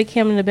who mimic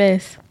him the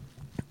best.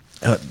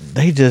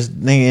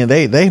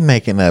 They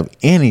making up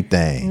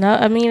anything. No,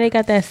 I mean they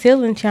got that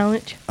ceiling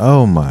challenge.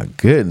 Oh my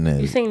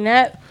goodness! You seen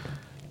that?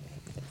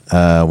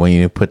 When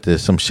you put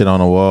some shit on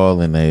the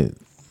wall and I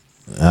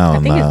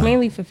think it's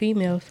mainly for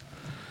females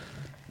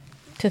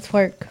to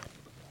twerk.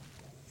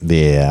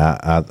 Yeah,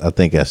 I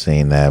think I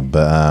seen that,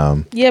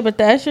 but yeah, but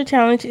the Usher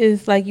challenge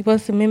is like you're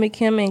supposed to mimic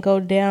him and go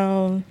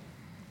down.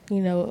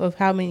 Of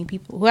how many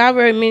people,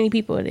 however many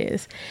people it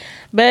is.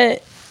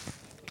 But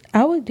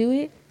I would do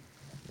it.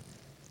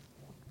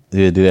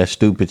 You would do that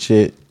stupid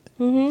shit?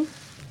 Mm-hmm.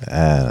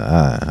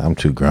 I'm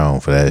too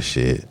grown for that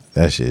shit.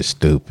 That shit's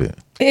stupid.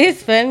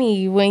 It's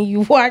funny when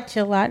you watch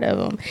a lot of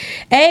them.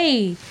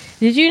 Hey,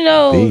 did you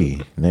know?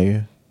 B,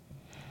 nigga.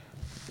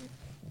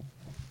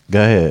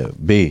 Go ahead,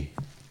 B.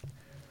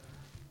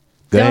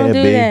 Don't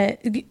do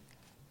that.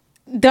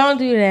 Don't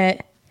do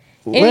that.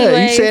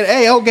 Well, you said,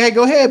 hey, okay,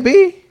 go ahead,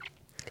 B.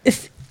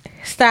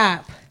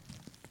 Stop.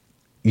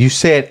 You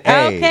said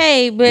A.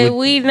 Okay, but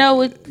we know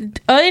what.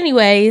 Oh,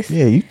 anyways.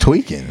 Yeah, you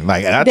tweaking.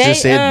 Like I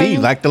just said B,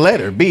 like the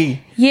letter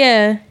B.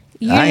 Yeah,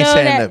 I ain't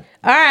saying that.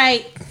 All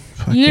right,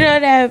 you know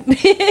that.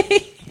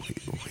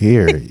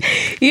 Here.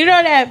 You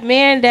know that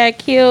man that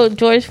killed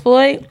George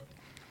Floyd.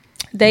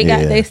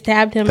 They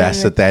stabbed him.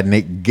 That's what that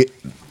nigga get.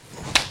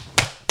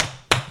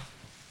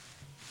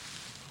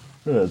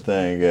 What that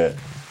thing got?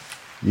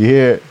 You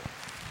hear?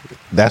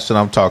 That's what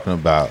I'm talking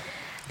about.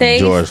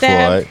 George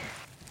Floyd.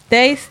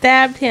 They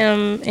stabbed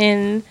him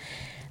in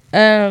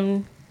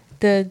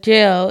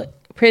the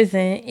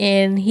prison,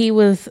 and he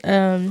was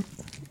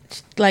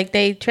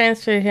they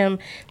transferred him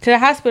to the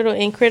hospital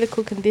in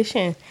critical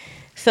condition.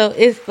 So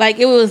it's like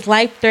it was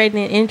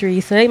life-threatening injury.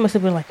 So they must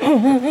have been like,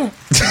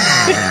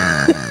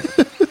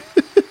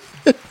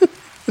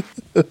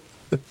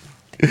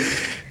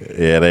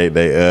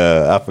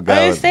 Yeah, I forgot.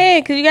 I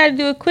understand because you got to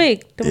do it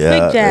quick. The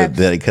quick jabs.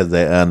 Because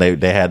they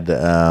had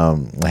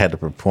to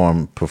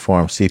perform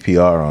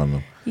CPR on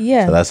them.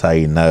 Yeah, so that's how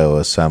you know it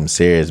was something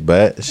serious.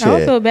 But shit, I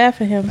don't feel bad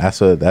for him. That's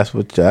what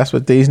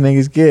these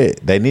niggas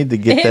get. They need to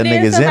get that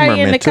nigga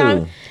Zimmerman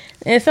too.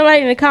 And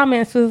somebody in the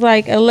comments was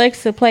like,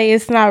 "Alexa, play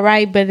It's Not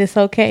Right, but It's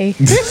Okay."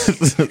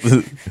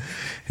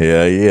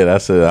 Yeah,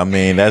 that's good. I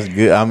mean,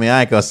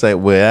 I ain't gonna say,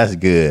 well, that's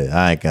good.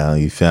 I ain't gonna,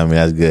 you feel me?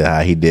 That's good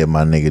how he did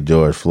my nigga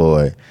George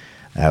Floyd.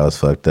 That was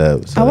fucked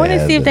up. So I want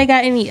to see if they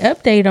got any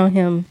update on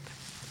him.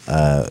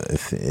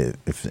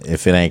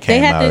 If it ain't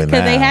came out now.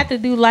 Because they had to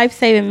do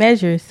life-saving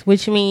measures,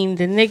 which means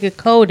the nigga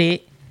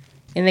coded,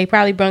 and they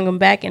probably brought him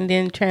back and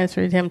then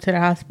transferred him to the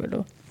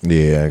hospital.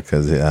 Yeah,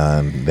 because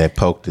they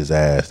poked his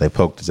ass. They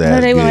poked his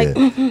ass they good.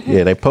 were like,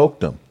 yeah, they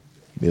poked him.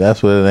 Yeah,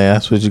 that's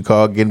what you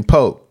call getting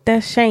poked.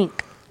 That's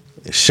shank,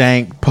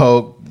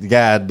 poke.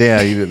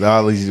 Goddamn,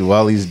 all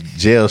these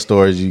jail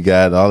stories you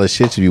got, all the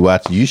shit you be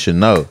watching, you should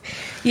know.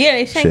 Yeah,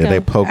 they shanked him. They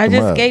poked him up.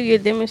 I just gave you a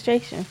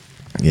demonstration.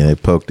 Yeah, they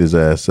poked his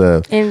ass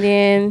up. And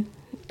then,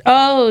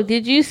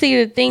 did you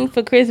see the thing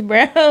for Chris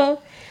Brown?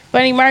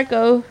 Funny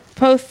Marco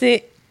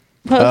posted.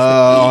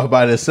 Oh,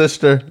 by the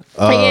sister?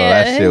 Oh,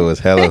 yeah. That shit was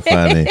hella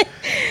funny.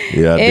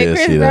 Yeah, I did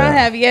Chris see Brown that.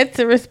 have yet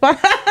to respond.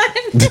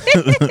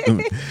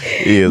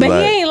 he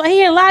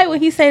ain't lie when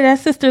he say that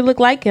sister look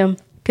like him.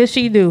 Cause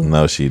she do.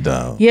 No, she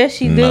don't. Yes,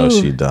 she do. No,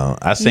 she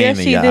don't. I seen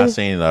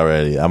it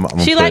already.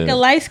 She like a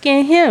light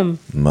skinned him.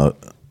 No,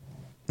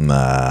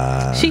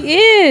 nah. She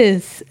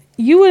is.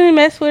 You wouldn't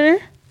mess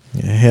with her.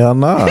 Hell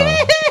no.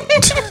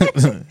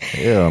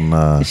 Hell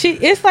no.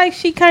 It's like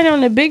she kind of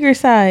on the bigger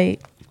side.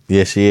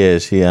 Yeah, she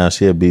is. She a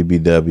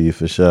BBW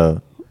for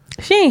sure.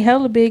 She ain't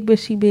hella big, but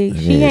she big.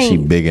 She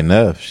big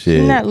enough. Shit.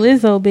 She not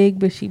Lizzo big,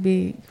 but she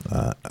big.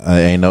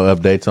 Ain't no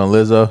updates on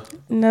Lizzo?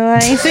 No, I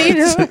ain't seen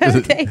no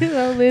updates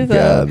on Lizzo.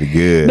 God,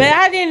 good. But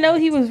I didn't know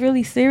he was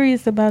really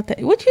serious about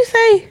that. What you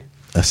say?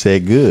 I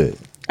said good.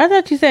 I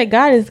thought you said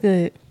God is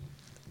good.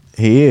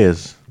 He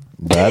is,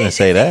 but I didn't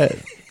say that.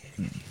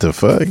 The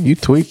fuck? You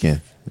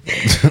tweaking.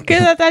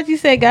 Because I thought you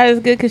said God is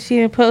good because she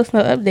didn't post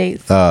no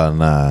updates. Oh,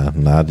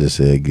 nah. I just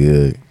said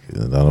good.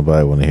 Don't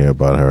nobody want to hear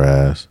about her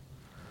ass.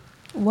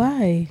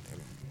 Why?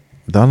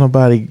 Don't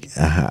nobody.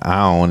 I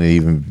don't want to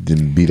even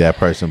be that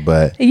person,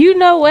 but you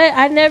know what?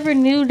 I never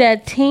knew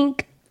that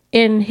Tink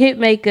and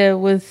Hitmaker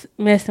was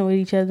messing with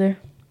each other.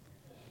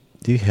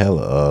 You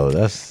hella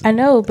that's. I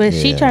know, but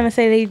she trying to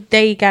say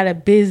they got a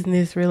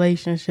business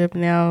relationship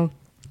now.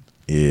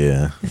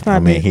 Yeah, it's not. I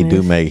mean,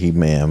 business. he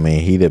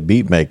the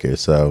beat maker,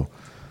 so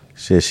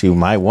shit. She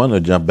might want to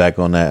jump back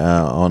on that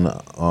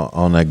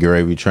on that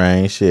gravy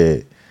train,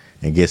 shit,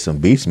 and get some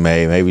beats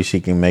made. Maybe she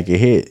can make a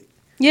hit.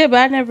 Yeah, but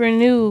I never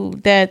knew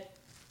that.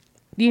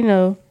 You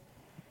know,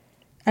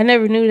 I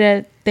never knew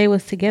that they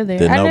was together.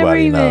 Did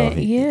nobody know?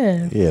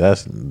 Yeah.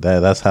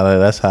 That's how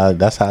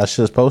it's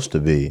supposed to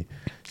be.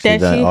 She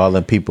done all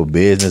in people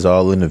business,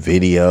 all in the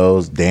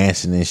videos,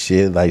 dancing and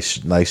shit, like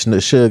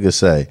Sugar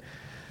say.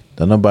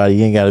 Don't nobody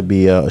they ain't gotta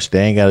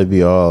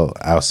be all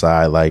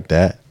outside like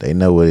that. They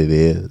know what it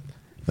is.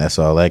 That's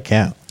all that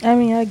count. I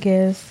mean, I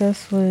guess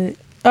that's what.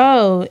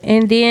 Oh,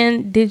 and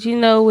then did you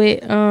know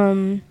with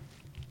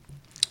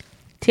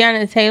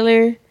Tiana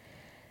Taylor?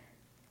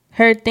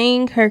 Her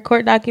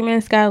court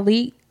documents got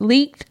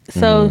leaked.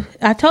 So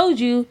I told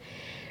you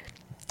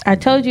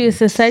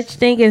it's a such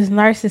thing as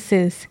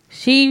narcissist.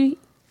 She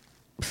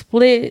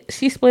split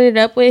it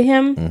up with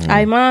him,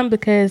 Iman,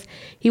 because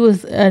he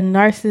was a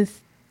narcissistic.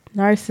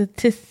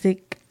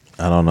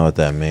 I don't know what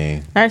that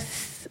means.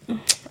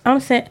 I'm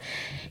saying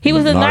he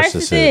was a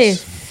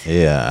narcissist.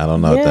 Yeah, I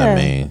don't know what that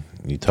means.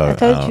 I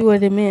told you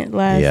what it meant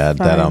last. Yeah,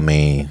 time. that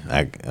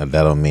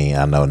don't mean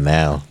I know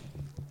now.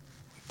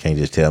 Can't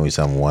just tell me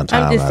something one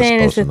time. I'm just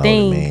saying it's a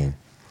thing. What it mean.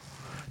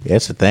 Yeah,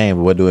 it's a thing,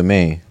 but what do it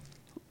mean?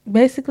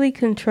 Basically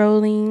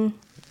controlling,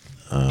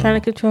 trying to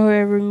control her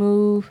every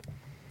move,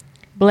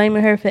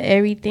 blaming her for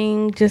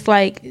everything. Just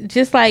like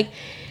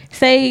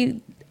say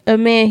a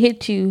man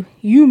hit you,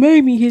 you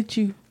made me hit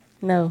you.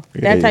 No,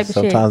 that type of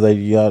shit.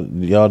 Sometimes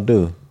y'all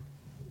do.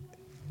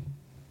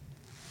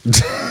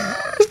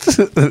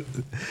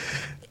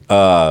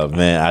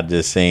 Man, I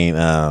just seen.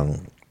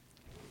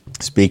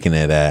 Speaking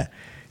of that.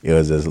 It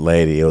was this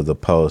lady. It was a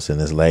post, and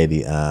this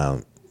lady.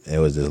 It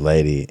was this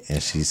lady,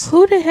 and she's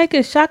who the heck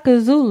is Shaka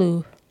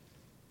Zulu?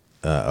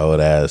 Old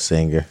ass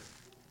singer.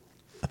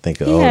 I think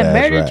he had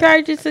murder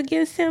charges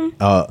against him.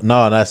 Oh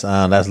no, that's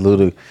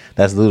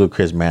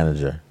Ludacris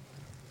manager.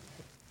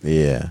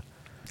 Yeah,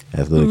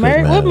 that's Ludacris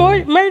manager. What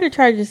more murder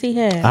charges he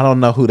had? I don't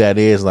know who that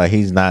is. Like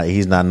he's not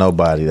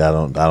nobody. I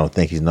don't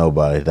think he's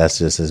nobody. That's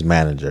just his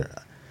manager.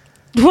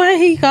 Why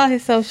he call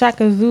himself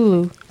Shaka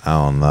Zulu? I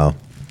don't know.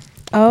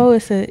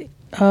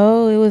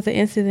 It was an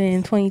incident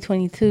in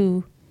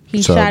 2022.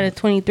 He shot a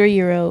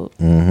 23-year-old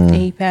and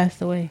he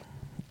passed away.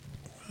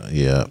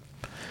 Yeah.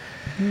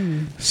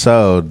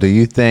 So, do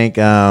you think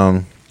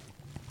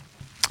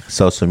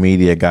social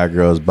media got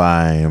girls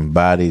buying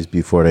bodies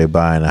before they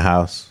buying a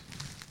house?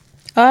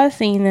 Oh, I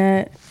seen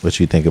that. What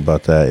you think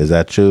about that? Is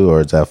that true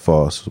or is that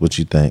false? What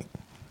you think?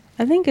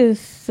 I think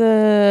it's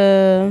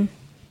I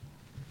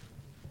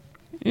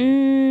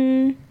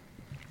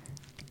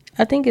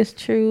think it's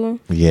true.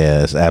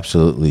 Yeah, it's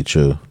absolutely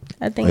true.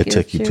 I think it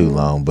took you too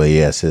long, but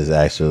yes, it's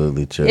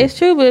absolutely true. It's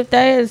true, but if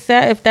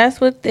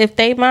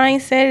they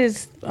mindset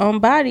is on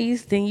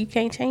bodies, then you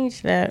can't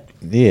change that.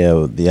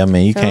 Yeah, I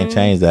mean you can't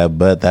change that,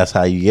 but that's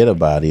how you get a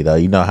body, though.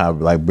 You know how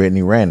like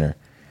Brittany Renner,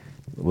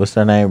 what's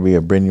her name?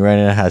 Brittany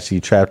Renner, how she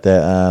trapped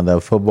that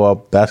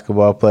the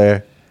basketball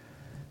player.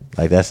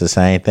 Like that's the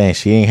same thing.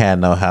 She ain't had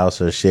no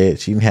house or shit.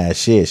 She didn't have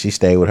shit. She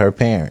stayed with her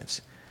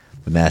parents.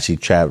 But now she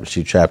trapped the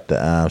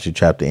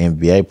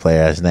NBA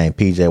player. His name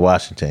PJ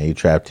Washington. He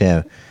trapped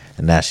him,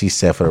 and now she's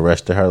set for the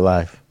rest of her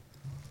life.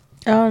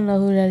 I don't know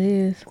who that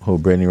is. Who,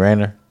 Brittany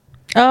Renner?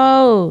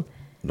 Oh,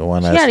 the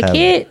one she got a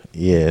kid.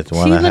 Yeah, it's the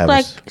one.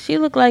 She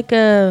looked like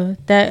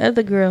that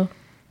other girl.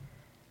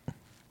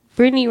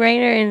 Brittany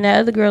Renner and that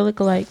other girl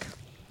look alike.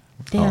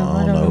 Damn,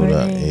 I don't know who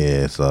that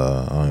is.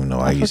 I don't even know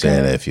why you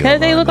say that. Because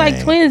they look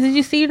like twins. Did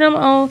you see them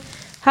on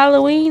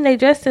Halloween? They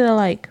dressed it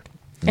alike.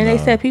 And they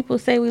said people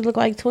say we look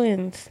like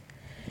twins.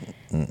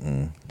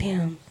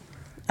 Damn.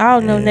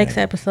 I'll know next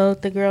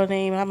episode the girl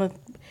name. I'm going to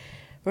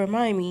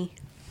remind me.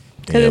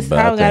 Because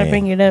I got to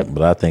bring it up.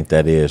 But I think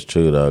that is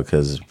true, though,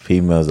 because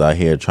females out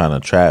here trying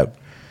to trap.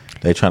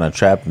 They trying to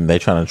trap them. They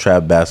trying to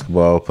trap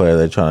basketball players.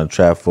 They trying to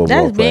trap football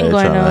players. That's been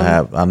going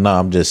on. I know.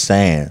 I'm just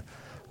saying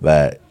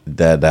that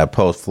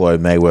post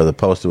Floyd Mayweather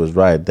poster was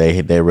right.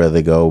 They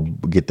rather go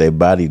get their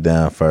body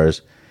done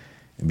first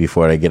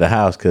before they get a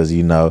house, because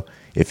you know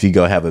if you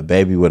go have a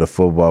baby with a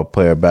football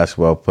player,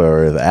 basketball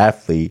player, or the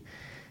athlete,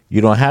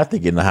 you don't have to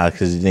get in the house,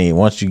 because then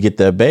once you get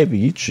that baby,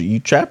 you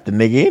trap the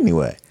nigga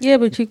anyway. Yeah,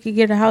 but you could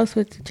get a house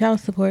with the child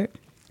support.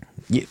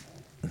 Yeah.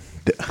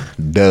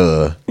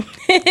 Duh.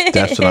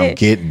 That's what I'm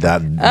getting.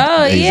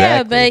 Exactly.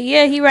 Yeah, but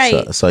yeah, he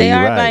right. So they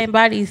are right. Buying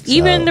bodies,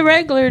 even the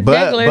regular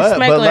smuggler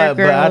girls.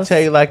 But I tell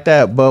you like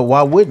that. But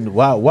why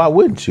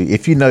wouldn't you?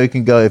 If you know you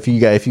can go, if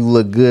you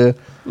look good.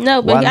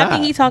 No, but I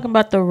think he's talking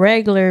about the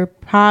regular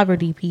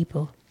poverty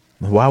people.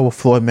 Why would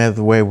Floyd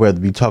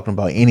Mayweather be talking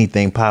about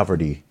anything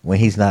poverty when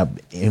he's not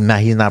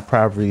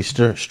poverty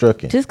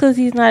stricken? Just because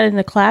he's not in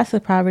the class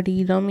of poverty,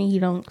 you don't mean he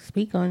don't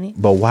speak on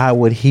it. But why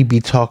would he be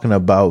talking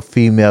about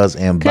females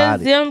and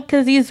bodies?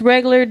 Because these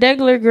regular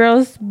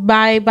girls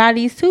buy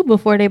bodies too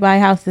before they buy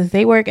houses.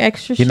 They work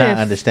extra shifts. You're not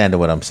understanding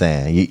what I'm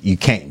saying. You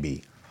can't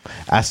be.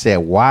 I said,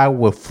 why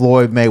would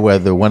Floyd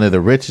Mayweather, one of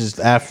the richest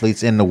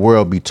athletes in the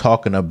world, be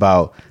talking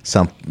about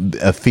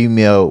a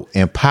female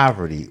in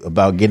poverty,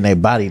 about getting their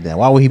body done?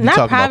 Why would he be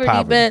talking about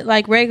poverty? But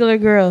like regular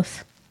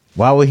girls.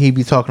 Why would he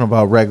be talking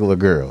about regular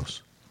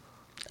girls?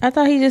 I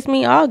thought he just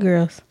mean all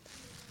girls.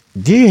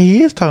 Yeah,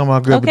 he is talking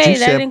about girls. Okay, but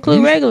that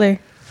include regular.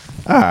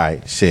 All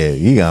right, shit,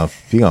 you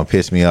gonna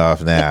piss me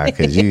off now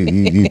because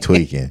you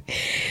tweaking.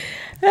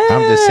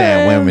 I'm just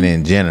saying women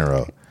in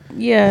general.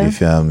 Yeah, you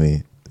feel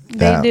me?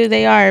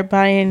 They are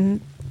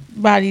buying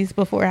bodies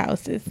before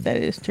houses. That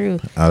is true.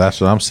 Oh, that's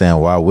what I'm saying.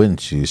 Why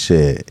wouldn't you?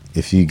 Shit.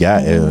 If you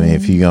got it, I mean,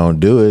 if you gonna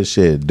do it,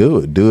 shit, do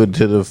it. Do it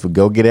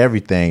go get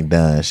everything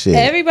done. Shit.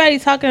 Everybody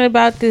talking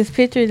about this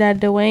picture that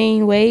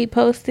Dwayne Wade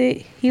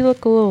posted. He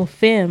look a little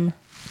femme.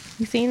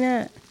 You seen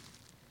that?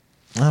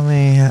 I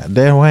mean,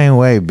 Dwayne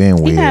Wade been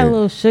weird. He got a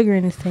little sugar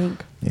in his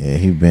tank. Yeah,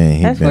 he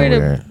been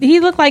weird. He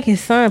looked like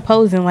his son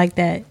posing like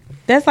that.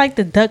 That's like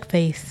the duck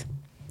face.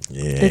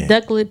 Yeah. The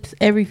duck lips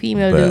every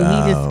female do.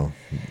 He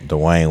just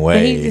Dwayne Wade.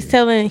 But he's just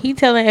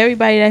telling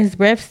everybody that his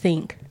breath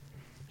stink.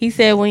 He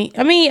said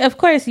of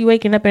course you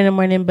waking up in the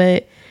morning,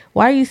 but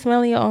why are you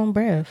smelling your own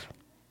breath?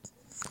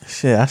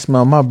 Shit, I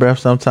smell my breath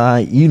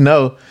sometimes. You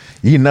know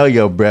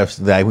your breath,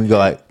 like we go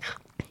like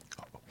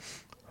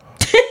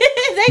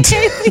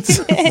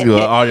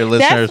all your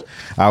listeners,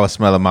 I was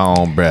smelling my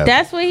own breath.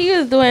 That's what he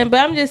was doing, but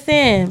I'm just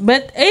saying.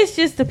 But it's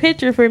just a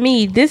picture for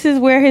me. This is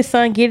where his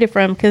son get it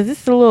from, because this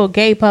is a little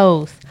gay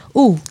pose.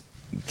 Ooh,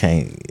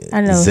 can't.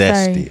 I know.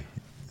 Zesty.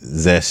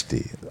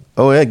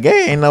 Oh, yeah,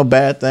 gay ain't no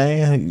bad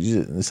thing.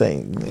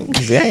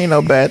 Gay ain't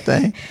no bad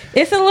thing.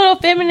 It's a little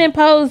feminine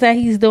pose that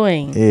he's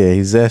doing. Yeah,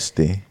 he's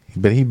zesty.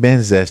 But he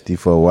been zesty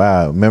for a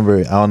while. Remember,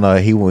 I don't know.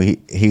 He was at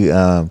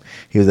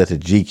the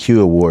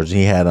GQ Awards.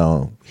 He had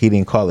he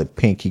didn't call it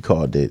pink. He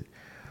called it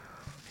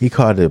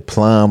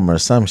plum or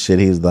some shit.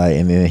 He was like,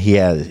 and then he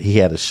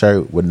had a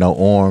shirt with no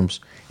arms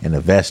and a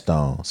vest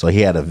on. So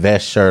he had a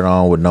vest shirt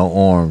on with no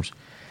arms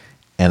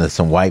and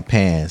some white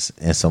pants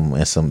and some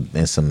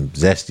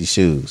zesty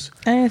shoes.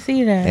 I didn't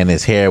see that. And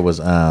his hair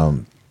was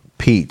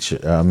peach.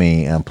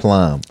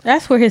 Plum.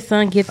 That's where his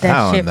son get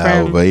that shit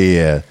from. But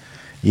yeah.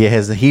 Yeah,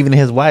 his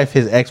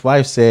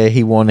ex-wife said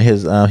he wanted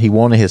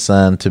his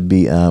son to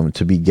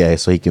be gay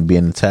so he can be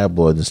in the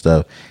tabloids and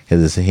stuff.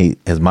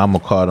 His mama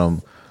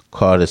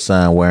caught his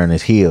son wearing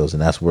his heels,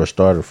 and that's where it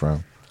started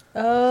from.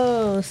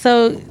 Oh,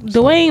 so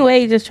Dwayne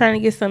Wade just trying to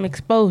get some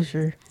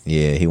exposure.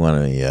 Yeah, he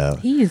wanted. Yeah,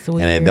 he's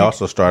weird. And it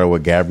also started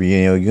with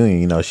Gabrielle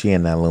Union. You know, she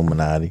in that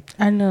Illuminati.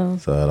 I know.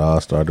 So it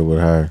all started with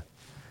her.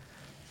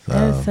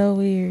 That's so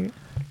weird.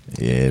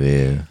 Yeah, it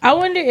is. I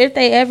wonder if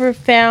they ever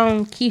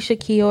found Keisha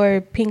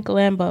Kior pink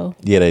Lambo.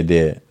 Yeah, they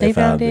did. They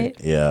found it?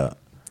 Yeah.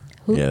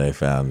 Yeah, they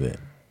found it.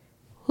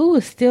 Who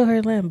would steal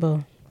her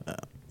Lambo?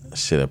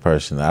 Shit, a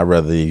person. I'd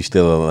rather you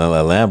steal a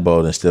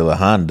Lambo than steal a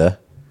Honda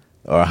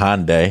or a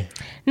Hyundai.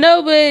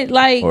 No, but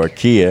like... Or a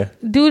Kia.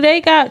 Do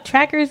they got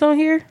trackers on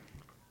here?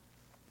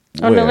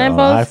 On the Lambos?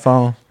 On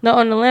iPhone? No,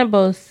 on the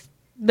Lambos.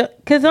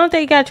 Because don't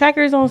they got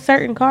trackers on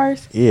certain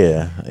cars?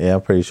 Yeah,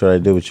 I'm pretty sure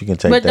they do, but you can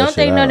take that shit out. But don't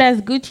they know that's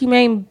Gucci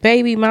Mane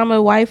baby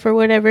mama wife or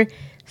whatever?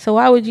 So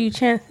why would you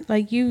chance,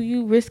 like,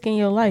 you risking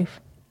your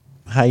life?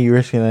 How you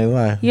risking their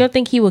life? You don't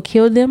think he will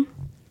kill them?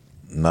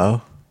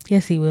 No.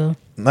 Yes, he will.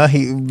 No,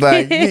 you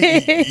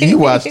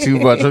watch too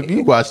much.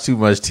 You watch too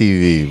much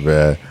TV,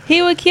 bro.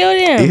 He would kill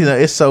them. You know,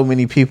 it's so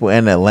many people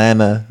in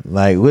Atlanta.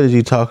 Like, what are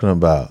you talking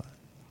about?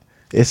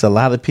 It's a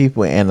lot of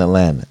people in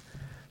Atlanta.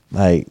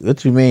 Like,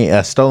 what you mean?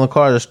 A stolen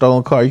car is a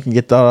stolen car. You can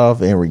get that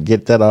off and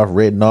get that off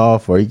written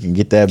off, or you can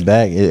get that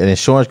back. And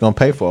insurance gonna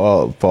pay for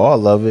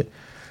all of it.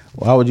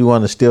 Why would you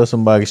want to steal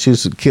somebody,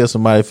 kill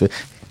somebody?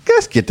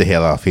 Let's get the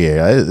hell off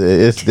here.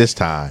 It's this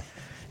time.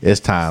 It's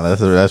time.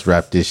 Let's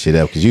wrap this shit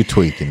up because you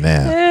tweaking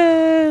now.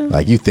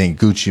 Like, you think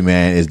Gucci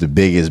Mane is the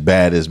biggest,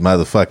 baddest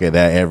motherfucker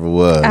that ever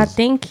was. I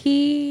think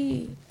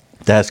he...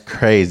 That's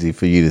crazy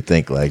for you to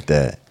think like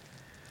that.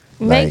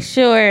 Make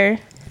sure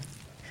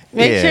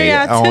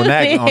y'all tune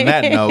in. On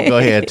that note, go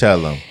ahead and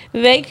tell them.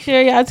 Make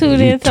sure y'all tune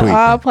in to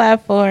all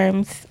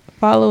platforms.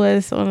 Follow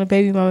us on the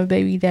Baby Mama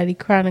Baby Daddy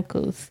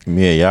Chronicles.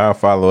 Yeah, y'all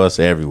follow us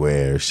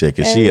everywhere. Shit,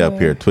 because she up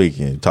here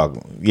tweaking,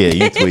 talking. Yeah,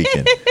 you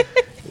tweaking.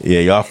 Yeah,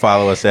 y'all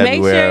follow us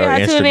everywhere.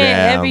 Make sure y'all tune in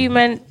every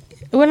month.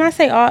 When I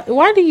say all,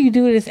 why do you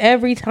do this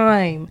every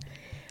time?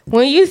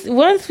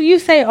 Once you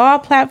say all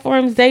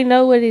platforms, they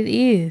know what it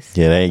is.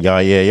 Yeah,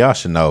 y'all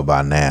should know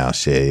by now.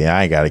 Shit, yeah,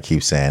 I ain't gotta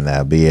keep saying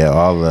that. But yeah,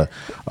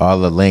 all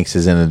the links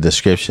is in the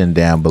description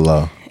down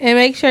below. And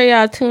make sure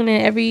y'all tune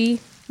in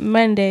every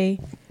Monday.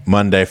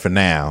 Monday for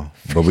now,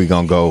 but we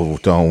gonna go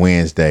on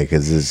Wednesday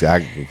because I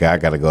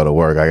gotta go to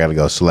work. I gotta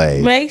go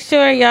slave. Make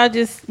sure y'all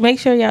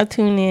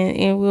tune in,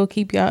 and we'll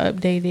keep y'all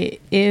updated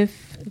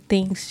if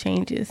things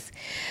changes.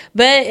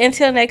 But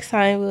until next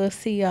time, we'll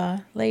see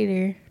y'all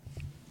later.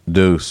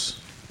 Deuce.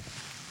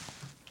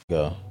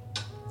 Go.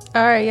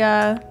 All right,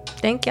 y'all.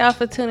 Thank y'all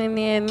for tuning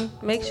in.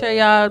 Make sure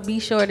y'all be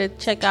sure to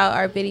check out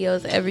our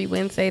videos every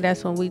Wednesday.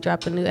 That's when we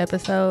drop a new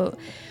episode.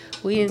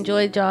 We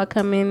enjoyed y'all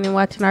coming and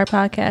watching our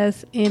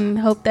podcast and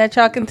hope that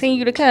y'all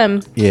continue to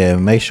come. Yeah,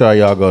 make sure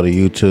y'all go to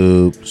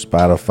YouTube,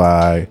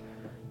 Spotify,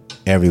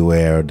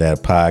 everywhere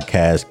that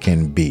podcast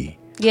can be.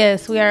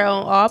 Yes, we are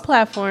on all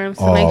platforms.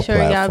 So make sure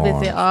y'all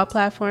visit all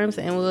platforms,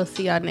 and we'll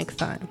see y'all next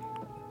time.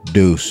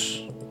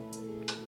 Deuce.